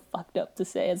kind of fucked up to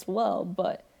say as well.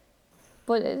 But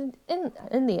in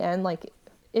the end, like,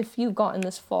 if you've gotten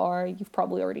this far, you've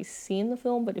probably already seen the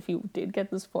film. But if you did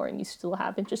get this far and you still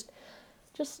haven't, just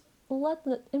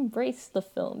embrace the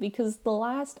film, because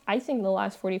I think the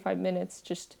last 45 minutes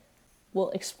just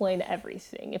will explain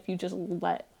everything if you just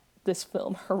let this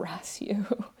film harass you.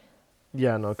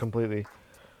 Yeah, no, completely.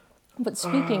 But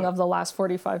speaking of the last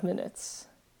 45 minutes,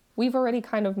 we've already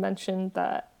kind of mentioned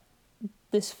that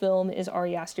this film is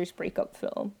Ari Aster's breakup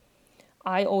film.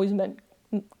 I always meant,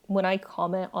 when I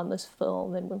comment on this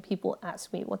film and when people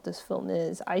ask me what this film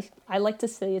is, I like to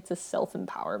say it's a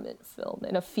self-empowerment film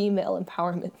and a female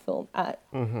empowerment film at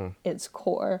its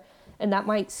core. And that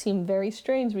might seem very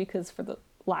strange because for the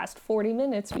last 40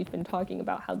 minutes we've been talking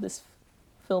about how this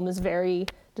film is very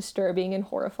disturbing and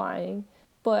horrifying.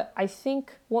 But I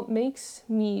think what makes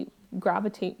me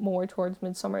gravitate more towards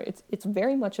Midsommar, it's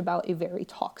very much about a very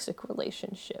toxic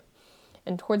relationship.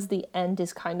 And towards the end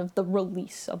is kind of the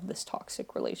release of this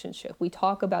toxic relationship. We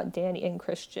talk about Danny and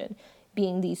Christian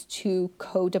being these two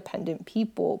codependent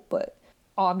people, but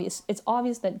it's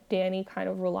obvious that Danny kind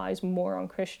of relies more on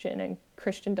Christian, and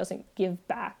Christian doesn't give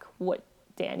back what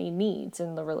Danny needs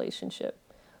in the relationship.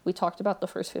 We talked about the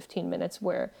first 15 minutes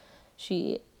where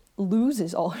she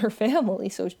loses all her family,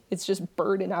 so it's just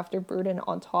burden after burden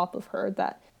on top of her,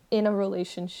 that in a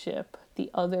relationship the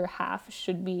other half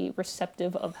should be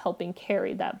receptive of helping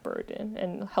carry that burden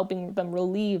and helping them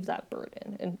relieve that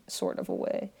burden in sort of a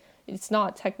way. It's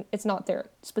not their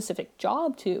specific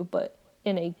job to, but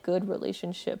in a good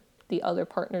relationship, the other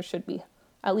partner should be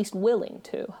at least willing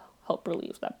to help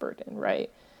relieve that burden,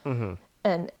 right?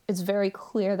 And it's very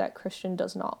clear that Christian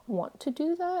does not want to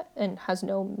do that and has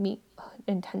no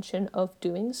intention of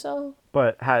doing so.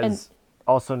 But has And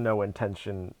also no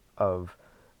intention of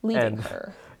leaving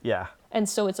her. Yeah. And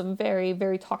so it's a very,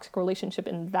 very toxic relationship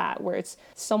in that, where it's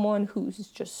someone who's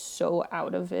just so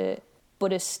out of it,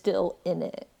 but is still in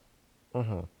it.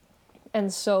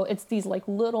 And so it's these like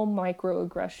little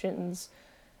microaggressions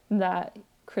that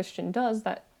Christian does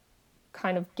that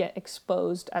kind of get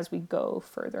exposed as we go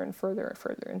further and further and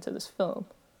further into this film.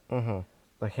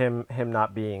 Like him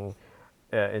not being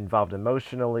involved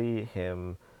emotionally,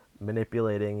 him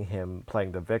manipulating, him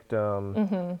playing the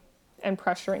victim. And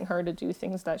pressuring her to do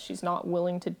things that she's not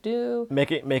willing to do.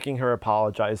 Making her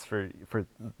apologize for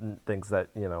things that,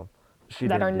 she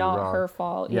that didn't are do not wrong. her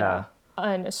fault. Yeah.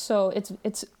 And so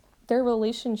it's their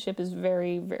relationship is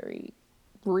very, very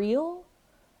real.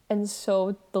 And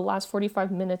so the last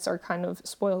 45 minutes are kind of,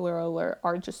 spoiler alert,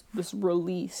 are just this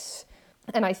release.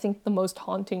 And I think the most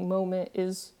haunting moment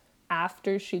is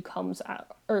after she comes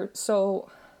out.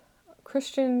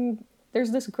 Christian,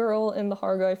 there's this girl in the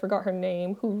Harga, I forgot her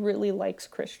name, who really likes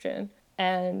Christian.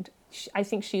 And I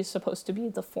think she's supposed to be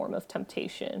the form of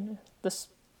temptation,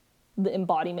 the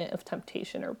embodiment of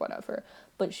temptation or whatever.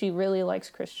 But she really likes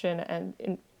Christian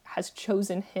and has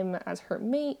chosen him as her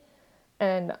mate.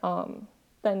 And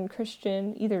then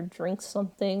Christian either drinks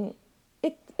something.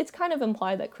 It's kind of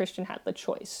implied that Christian had the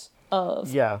choice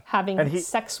of Yeah. And having he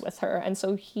sex with her, and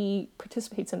so he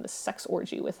participates in the sex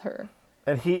orgy with her.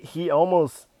 he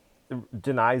almost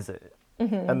denies it,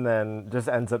 Mm-hmm. and then just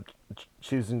ends up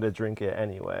choosing to drink it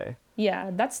anyway. Yeah,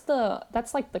 that's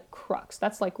like the crux.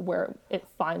 That's like where it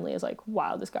finally is like,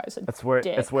 wow, this guy's a It's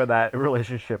dick. where that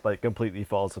relationship like completely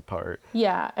falls apart.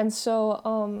 Yeah, and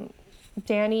so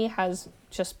Danny has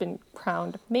just been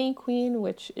crowned May Queen,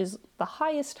 which is the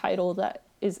highest title that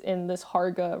is in this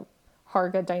Harga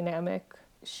dynamic.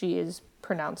 She is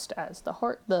pronounced as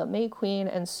the May Queen,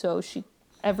 and so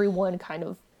everyone kind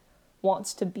of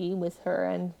wants to be with her,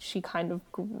 and she kind of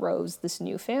grows this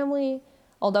new family.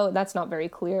 Although that's not very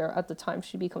clear at the time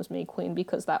she becomes May Queen,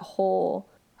 because that whole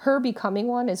her becoming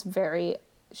one is very,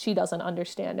 she doesn't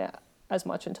understand it as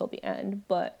much until the end.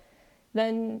 But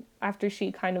then after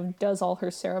she kind of does all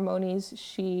her ceremonies,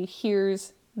 she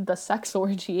hears the sex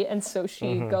orgy, and so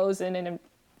she goes in and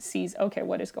sees, okay,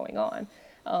 what is going on?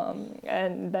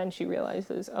 And then she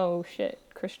realizes, oh shit,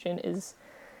 Christian is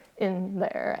in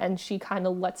there, and she kind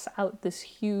of lets out this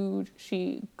huge,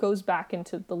 she goes back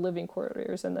into the living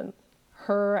quarters, and then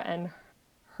her and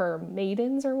her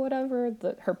maidens or whatever,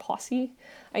 her posse,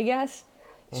 I guess,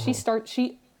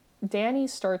 Danny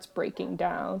starts breaking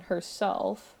down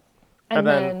herself, And and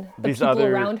then then the these people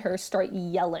other around her start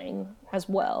yelling as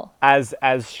well. as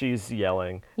she's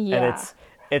yelling, and Yeah.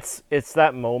 it's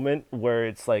that moment where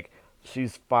it's like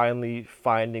she's finally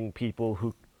finding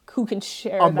people Who can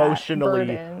share that emotionally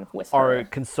burden with are her,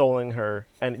 consoling her,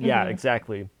 and yeah,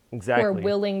 exactly, who are exactly.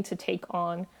 willing to take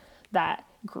on that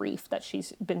grief that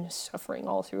she's been suffering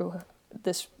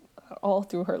this all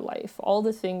through her life. All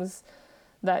the things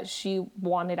that she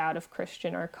wanted out of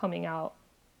Christian are coming out,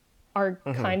 are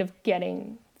kind of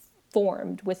getting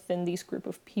formed within these group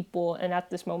of people, and at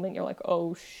this moment you're like,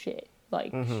 oh shit,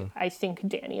 like I think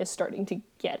Danny is starting to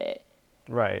get it.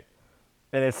 Right.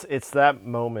 And it's that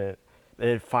moment that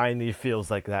it finally feels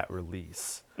like that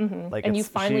release. Like And you it's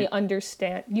finally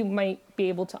understand, you might be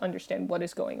able to understand what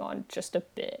is going on just a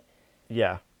bit.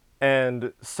 yeah.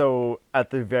 And so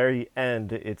at the very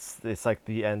end, it's like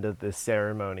the end of this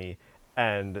ceremony,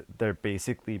 and they're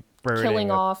basically burning Killing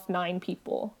a, off 9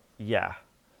 people yeah,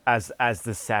 as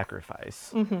the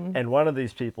sacrifice. And one of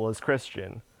these people is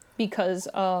Christian. because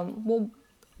well,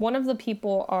 one of the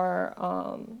people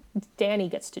are Danny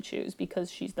gets to choose,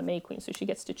 because she's the May Queen, so she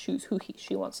gets to choose who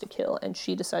she wants to kill, and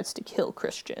she decides to kill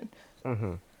Christian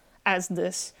as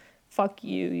this fuck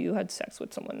you, you had sex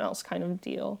with someone else kind of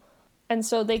deal. And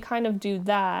so they kind of do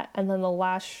that, and then the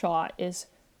last shot is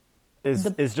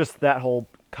Is just that whole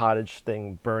cottage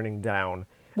thing burning down,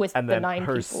 with and the then 9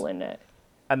 people in it.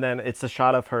 and then it's a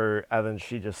shot of her, and then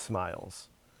she just smiles.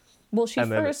 Well, she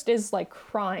And then first is like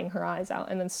crying her eyes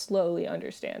out, and then slowly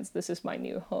understands, this is my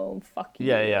new home, fuck you,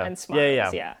 yeah, yeah, and yeah, smiles,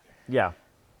 yeah, yeah. yeah.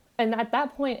 And at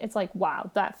that point, it's like,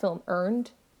 wow, that film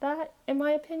earned that, in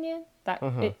my opinion. That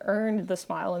it earned the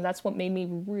smile, and that's what made me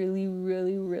really,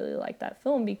 really, really like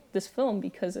this film,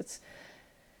 because it's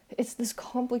this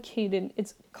complicated,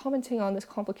 it's commenting on this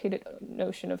complicated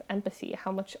notion of empathy.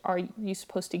 How much are you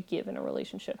supposed to give in a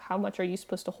relationship? How much are you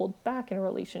supposed to hold back in a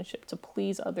relationship to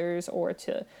please others or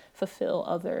to fulfill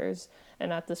others?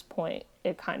 And at this point,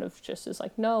 it kind of just is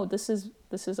like, no, this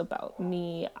is about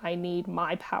me. I need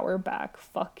my power back.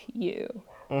 Fuck you.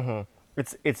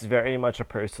 It's very much a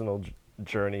personal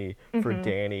journey for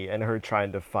Danny and her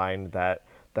trying to find that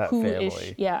Who is she?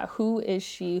 family. Yeah, who is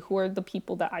she? Who are the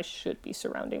people that I should be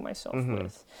surrounding myself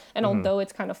with? And although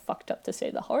it's kind of fucked up to say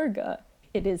the Harga,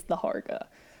 it is the Harga.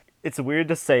 It's weird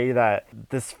to say that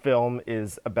this film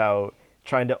is about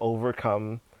trying to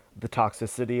overcome the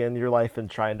toxicity in your life and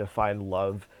trying to find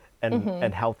love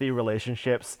and healthy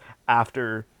relationships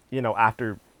after,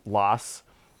 after loss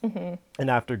and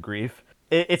after grief.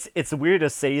 It's weird to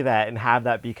say that and have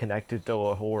that be connected to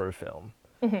a horror film.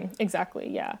 Exactly,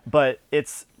 yeah. But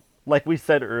it's like we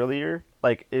said earlier,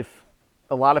 like if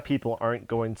a lot of people aren't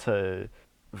going to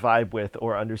vibe with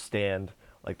or understand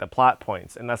like the plot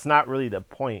points, and that's not really the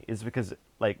point, is because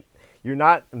like you're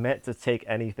not meant to take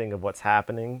anything of what's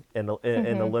happening in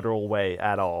a literal way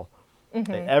at all. Like,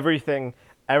 everything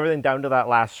down to that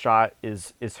last shot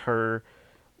is her,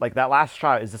 like that last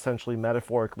shot is essentially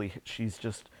metaphorically she's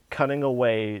just cutting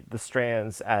away the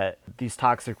strands at these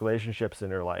toxic relationships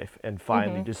in her life and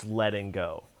finally just letting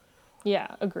go.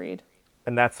 Yeah, agreed.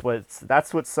 And that's what's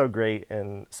so great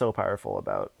and so powerful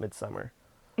about Midsummer.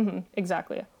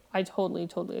 Exactly. I totally,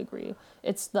 totally agree.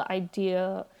 It's the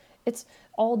idea, it's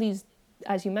all these,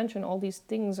 as you mentioned, all these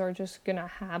things are just gonna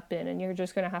happen, and you're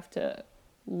just gonna have to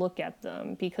look at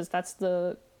them, because that's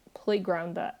the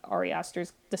playground that Ari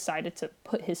Aster's decided to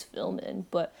put his film in.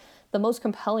 But the most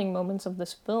compelling moments of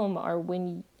this film are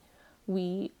when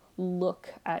we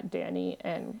look at Danny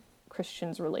and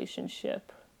Christian's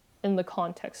relationship in the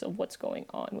context of what's going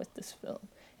on with this film.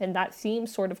 And that theme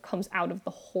sort of comes out of the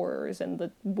horrors and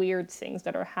the weird things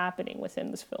that are happening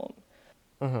within this film.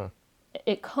 Mm-hmm.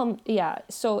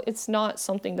 So it's not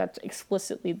something that's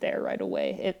explicitly there right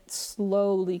away. It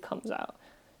slowly comes out.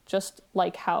 Just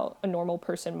like how a normal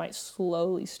person might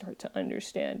slowly start to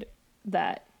understand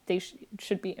that they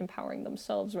should be empowering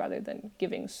themselves rather than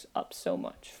giving up so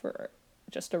much for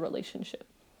just a relationship.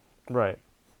 Right.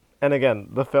 And again,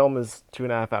 the film is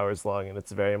 2.5 hours long, and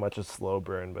it's very much a slow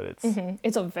burn, but it's... Mm-hmm.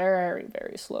 It's a very,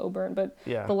 very slow burn, but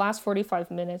Yeah. the last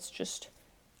 45 minutes just,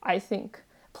 I think,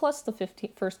 plus the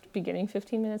beginning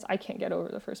 15 minutes, I can't get over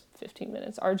the first 15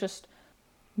 minutes, are just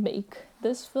make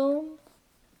this film.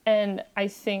 And I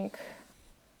think,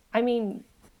 I mean,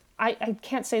 I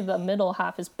can't say the middle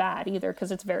half is bad either,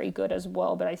 because it's very good as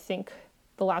well, but I think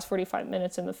the last 45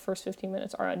 minutes and the first 15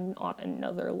 minutes are on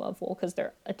another level, because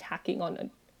they're attacking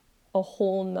on a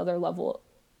whole nother level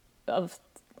of,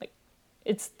 like,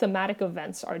 its thematic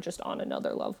events are just on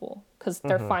another level, because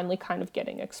they're finally kind of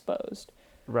getting exposed.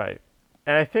 Right.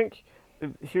 And I think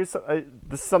this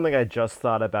is something I just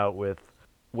thought about with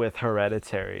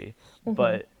Hereditary,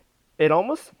 but it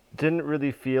almost didn't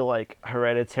really feel like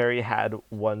Hereditary had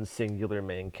one singular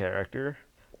main character.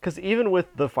 Because even with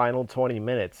the final 20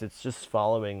 minutes, it's just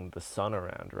following the son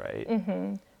around, right?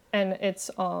 Mm-hmm. And it's,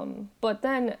 but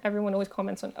then everyone always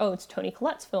comments on, oh, it's Toni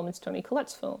Collette's film, it's Toni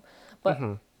Collette's film. But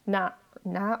Nat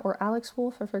or Alex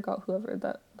Wolff, I forgot whoever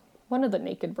that, one of the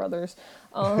Naked brothers,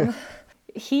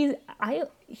 he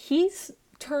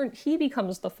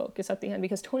becomes the focus at the end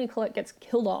because Toni Collette gets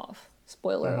killed off.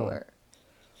 Spoiler alert.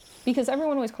 Because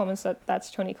everyone always comments that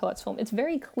that's Toni Collette's film. It's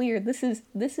very clear this is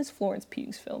Florence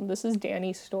Pugh's film. This is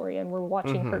Danny's story, and we're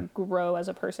watching her grow as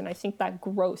a person. I think that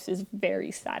growth is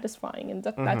very satisfying, and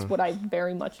that's what I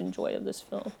very much enjoy of this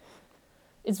film.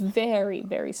 It's very,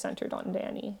 very centered on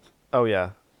Danny. Oh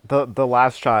yeah, the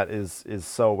last shot is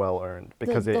so well earned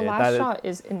because the last shot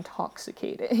is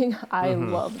intoxicating. I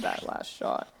love that last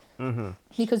shot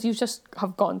because you just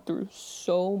have gone through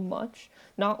so much.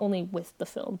 Not only with the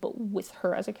film, but with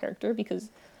her as a character, because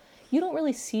you don't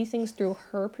really see things through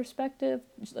her perspective.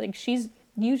 Like, she's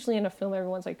usually in a film,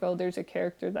 everyone's like, oh, there's a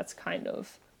character that's kind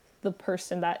of the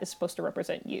person that is supposed to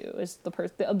represent you, is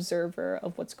the observer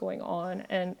of what's going on.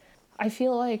 And I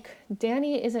feel like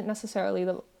Danny isn't necessarily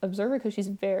the observer because she's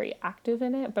very active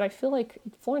in it, but I feel like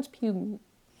Florence Pugh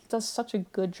does such a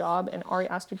good job, and Ari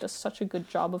Aster does such a good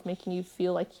job of making you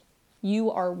feel like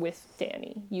you are with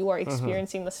Danny. You are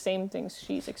experiencing the same things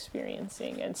she's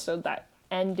experiencing. And so that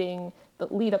ending, the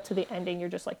lead up to the ending, you're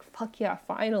just like, fuck yeah,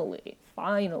 finally.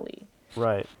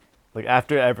 Right. Like,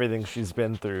 after everything she's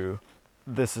been through,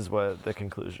 this is what the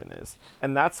conclusion is.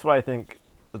 And that's why I think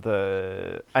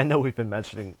I know we've been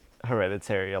mentioning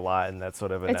Hereditary a lot, and that's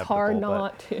sort of inevitable. It's hard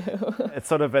not to. It's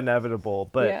sort of inevitable,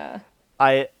 but yeah.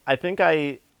 I think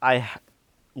I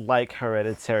like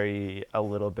Hereditary a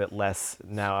little bit less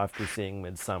now after seeing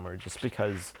Midsommar, just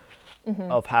because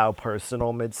of how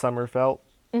personal Midsommar felt.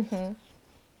 And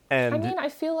I mean, I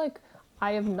feel like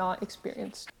I have not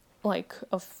experienced like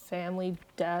a family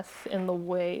death in the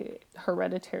way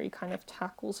Hereditary kind of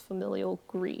tackles familial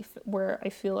grief, where I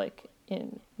feel like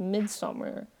in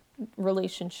Midsommar,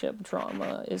 relationship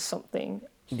drama is something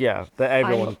that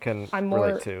everyone can I'm more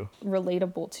relate to.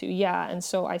 relatable to. Yeah, and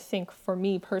so I think for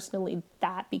me personally,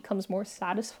 that becomes more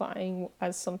satisfying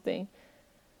as something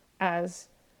as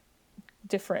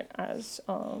different as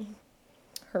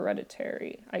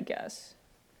Hereditary, I guess.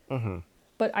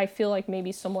 But I feel like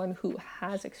maybe someone who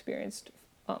has experienced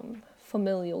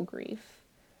familial grief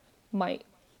might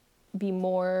be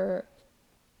more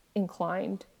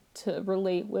inclined to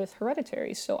relate with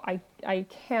Hereditary. So I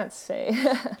can't say.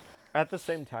 At the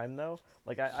same time, though,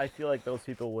 like I feel like those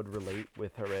people would relate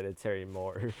with Hereditary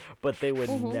more, but they would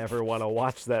never want to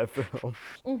watch that film.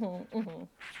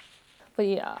 But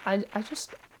yeah, I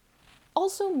just...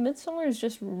 Also, Midsommar is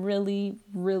just really,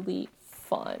 really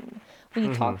fun. We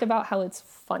talked about how it's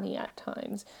funny at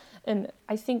times. And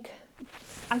I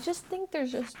just think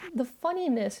there's just... The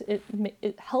funniness,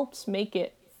 it helps make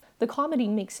it... The comedy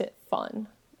makes it fun.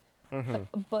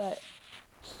 But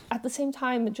at the same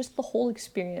time, just the whole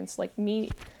experience, like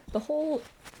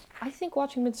I think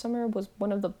watching Midsommar was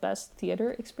one of the best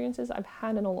theater experiences I've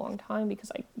had in a long time,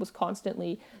 because I was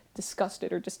constantly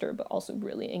disgusted or disturbed, but also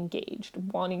really engaged,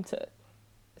 wanting to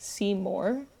see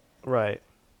more. Right.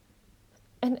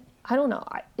 And I don't know,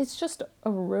 it's just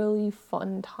a really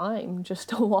fun time just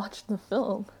to watch the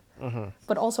film.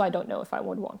 But also, I don't know if I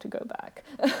would want to go back.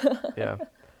 Yeah.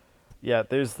 Yeah,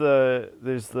 there's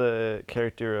the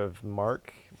character of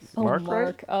Mark. Oh, Mark, right?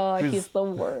 Mark. Oh, he's Who's the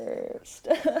worst.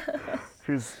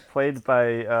 who's played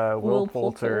by Will Will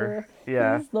Poulter. Poulter.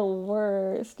 Yeah. He's the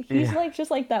worst. He's Yeah. like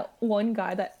just like that one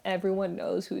guy that everyone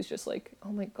knows who's just like, oh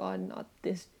my god, not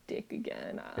this dick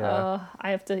again. Yeah.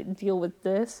 I have to deal with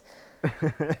this.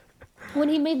 When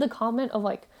he made the comment of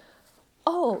like,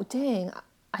 oh dang,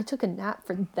 I took a nap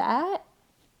for that,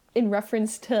 in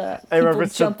reference to In people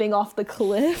reference to- jumping off the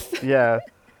cliff. Yeah.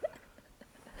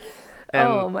 And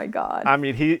Oh my god. I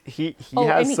mean, he Oh,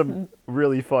 and has some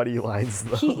really funny lines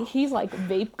though. He's like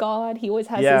vape god. He always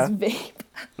has Yeah. his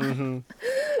vape.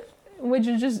 Which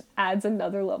just adds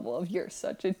another level of you're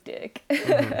such a dick.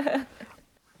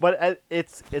 But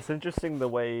it's interesting the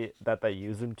way that they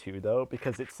use him too, though,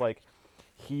 because it's like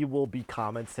he will be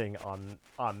commenting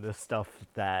on the stuff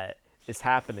that is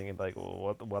happening and like,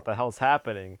 well, what the hell's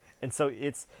happening? And so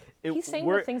He's saying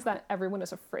the things that everyone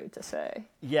is afraid to say.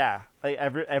 Yeah, like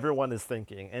everyone is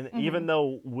thinking, and even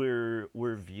though we're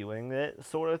viewing it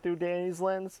sort of through Danny's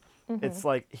lens, it's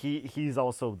like he's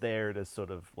also there to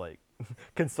sort of like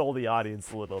console the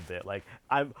audience a little bit. Like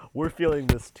we're feeling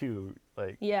this too.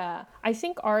 Like Yeah, I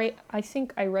think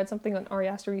I read something on Ari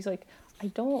Aster. He's like,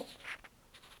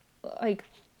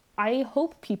 I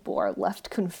hope people are left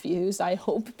confused. I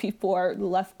hope people are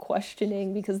left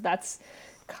questioning, because that's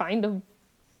kind of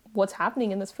what's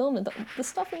happening in this film. And the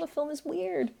stuff in the film is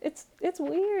weird. It's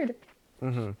weird.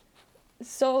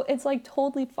 So it's like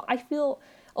totally. I feel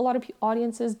a lot of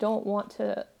audiences don't want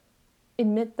to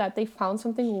admit that they found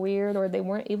something weird, or they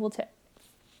weren't able to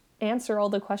answer all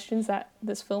the questions that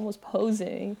this film was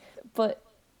posing. But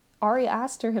Ari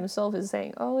Aster himself is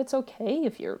saying, oh, it's okay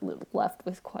if you're left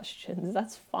with questions.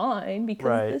 That's fine,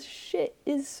 because this shit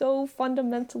is so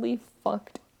fundamentally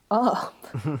fucked up.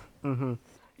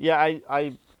 Yeah,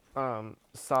 I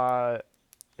saw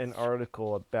an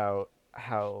article about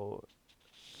how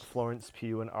Florence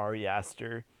Pugh and Ari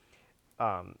Aster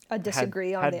had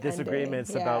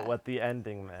disagreements ending. about what the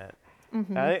ending meant.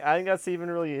 I think that's even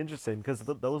really interesting, because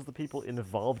those are the people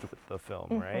involved with the film,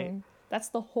 right? That's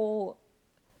the whole,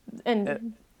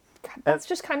 and that's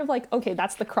just kind of like, okay,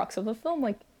 that's the crux of the film.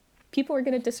 Like, people are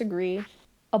going to disagree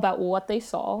about what they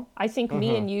saw. I think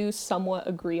me and you somewhat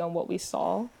agree on what we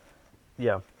saw.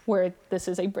 Yeah. Where this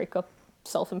is a breakup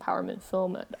self-empowerment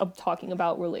film of talking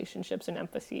about relationships and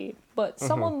empathy, but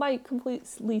someone might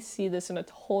completely see this in a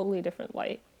totally different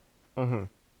light.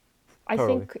 I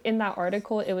think in that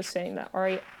article it was saying that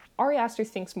Ari Aster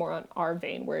thinks more on our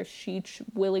vein, where she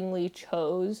willingly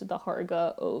chose the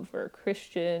Harga over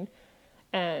Christian,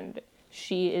 and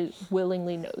she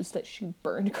willingly knows that she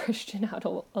burned Christian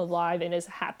out alive and is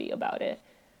happy about it.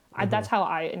 That's how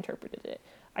I interpreted it.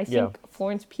 I think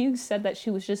Florence Pugh said that she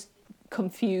was just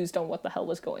confused on what the hell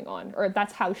was going on, or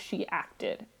that's how she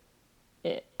acted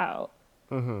it out.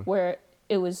 Where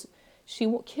it was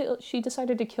she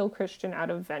decided to kill Christian out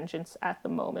of vengeance at the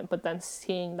moment, but then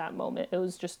seeing that moment, it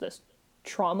was just this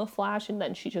trauma flash, and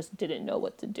then she just didn't know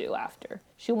what to do after.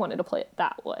 She wanted to play it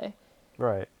that way.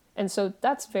 Right. And so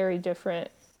that's very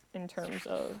different in terms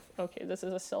of, okay, this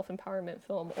is a self-empowerment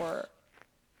film or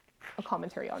a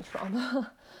commentary on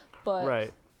trauma.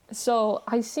 But so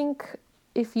I think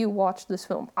if you watch this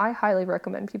film, I highly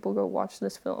recommend people go watch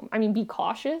this film. I mean, be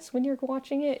cautious when you're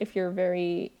watching it if you're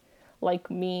very,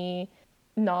 like me,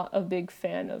 not a big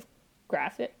fan of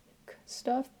graphic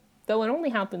stuff. Though it only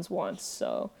happens once,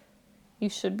 so you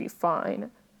should be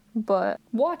fine. But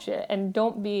watch it and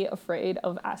don't be afraid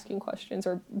of asking questions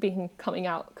or coming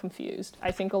out confused.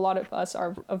 I think a lot of us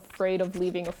are afraid of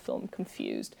leaving a film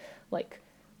confused. Like,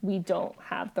 we don't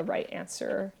have the right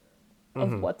answer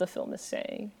of what the film is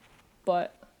saying.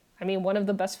 But, I mean, one of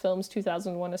the best films,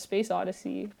 2001: A Space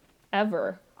Odyssey,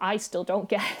 ever, I still don't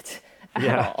get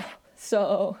at all.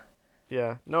 So...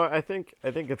 Yeah. No, I think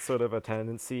it's sort of a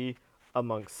tendency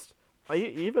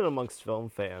even amongst film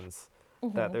fans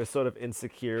that they're sort of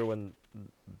insecure when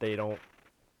they don't,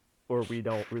 or we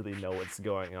don't really know what's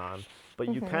going on.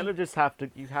 But you kind of just have to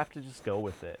just go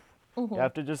with it. You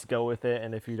have to just go with it,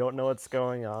 and if you don't know what's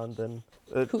going on, then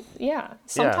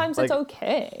sometimes it's like,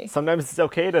 okay. Sometimes it's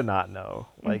okay to not know.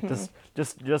 Like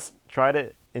just try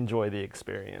to enjoy the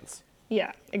experience.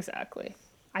 Yeah, exactly.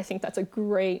 I think that's a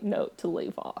great note to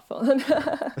leave off on.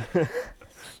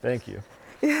 Thank you.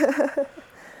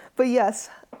 But yes,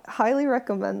 highly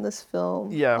recommend this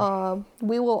film. Yeah.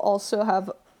 We will also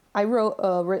have, I wrote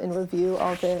a written review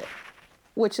of it,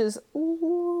 which is,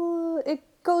 it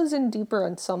goes in deeper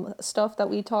on some stuff that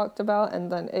we talked about,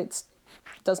 and then it's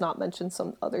does not mention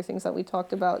some other things that we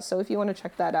talked about. So if you want to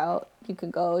check that out, you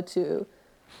can go to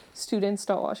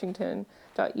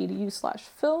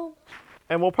students.washington.edu/film.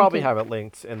 And we'll probably have it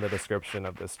linked in the description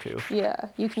of this too.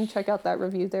 Yeah, you can check out that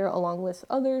review there along with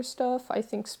other stuff. I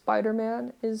think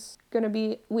Spider-Man is going to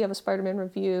be... We have a Spider-Man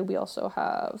review. We also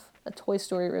have a Toy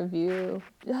Story review.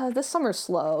 This summer's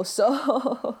slow,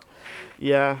 so...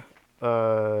 Yeah,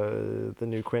 the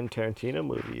new Quentin Tarantino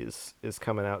movie is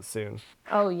coming out soon.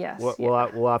 Oh, yes.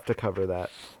 We'll have to cover that.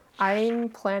 I'm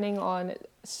planning on...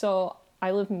 So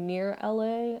I live near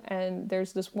LA, and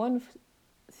there's this one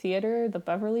theater, the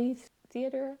Beverly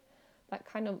Theater, that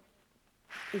kind of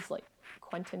is like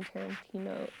Quentin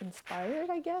Tarantino inspired,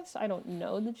 I guess. I don't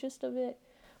know the gist of it,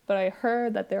 but I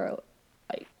heard that they're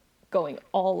like going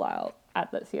all out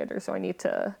at the theater, so I need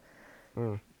to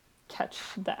catch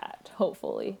that,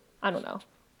 hopefully. I don't know.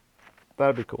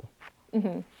 That'd be cool.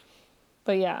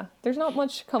 But yeah, there's not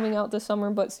much coming out this summer,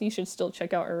 but you should still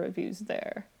check out our reviews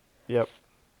there. Yep.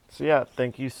 So yeah,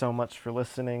 thank you so much for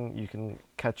listening. You can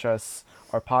catch our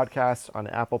podcast on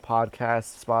Apple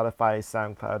Podcasts, Spotify,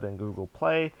 SoundCloud, and Google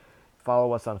Play.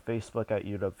 Follow us on Facebook at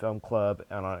UW Film Club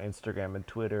and on Instagram and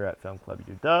Twitter at Film Club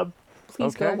UW.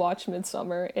 Please go watch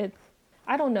Midsommar.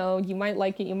 I don't know, you might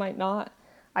like it, you might not.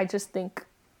 I just think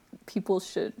people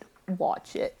should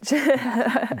watch it.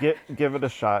 Give it a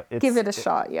shot. Give it a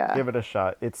shot, yeah. Give it a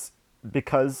shot. It's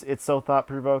because it's so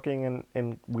thought-provoking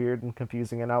and weird and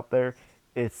confusing and out there.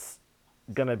 It's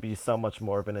gonna be so much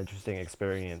more of an interesting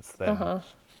experience than a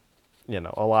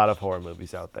lot of horror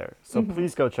movies out there. So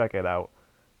please go check it out.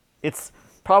 It's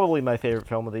probably my favorite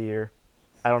film of the year.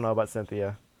 I don't know about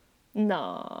Cynthia.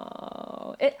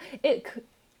 No, it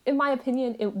in my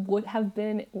opinion it would have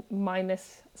been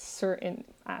minus certain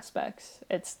aspects.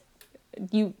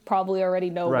 You probably already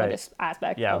know what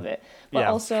aspect of it, but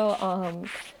also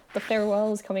The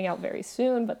Farewell is coming out very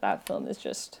soon, but that film is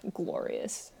just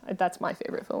glorious. That's my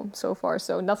favorite film so far,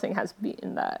 so nothing has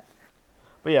beaten that.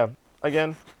 But yeah,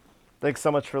 again, thanks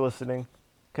so much for listening.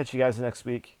 Catch you guys next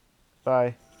week.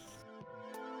 Bye.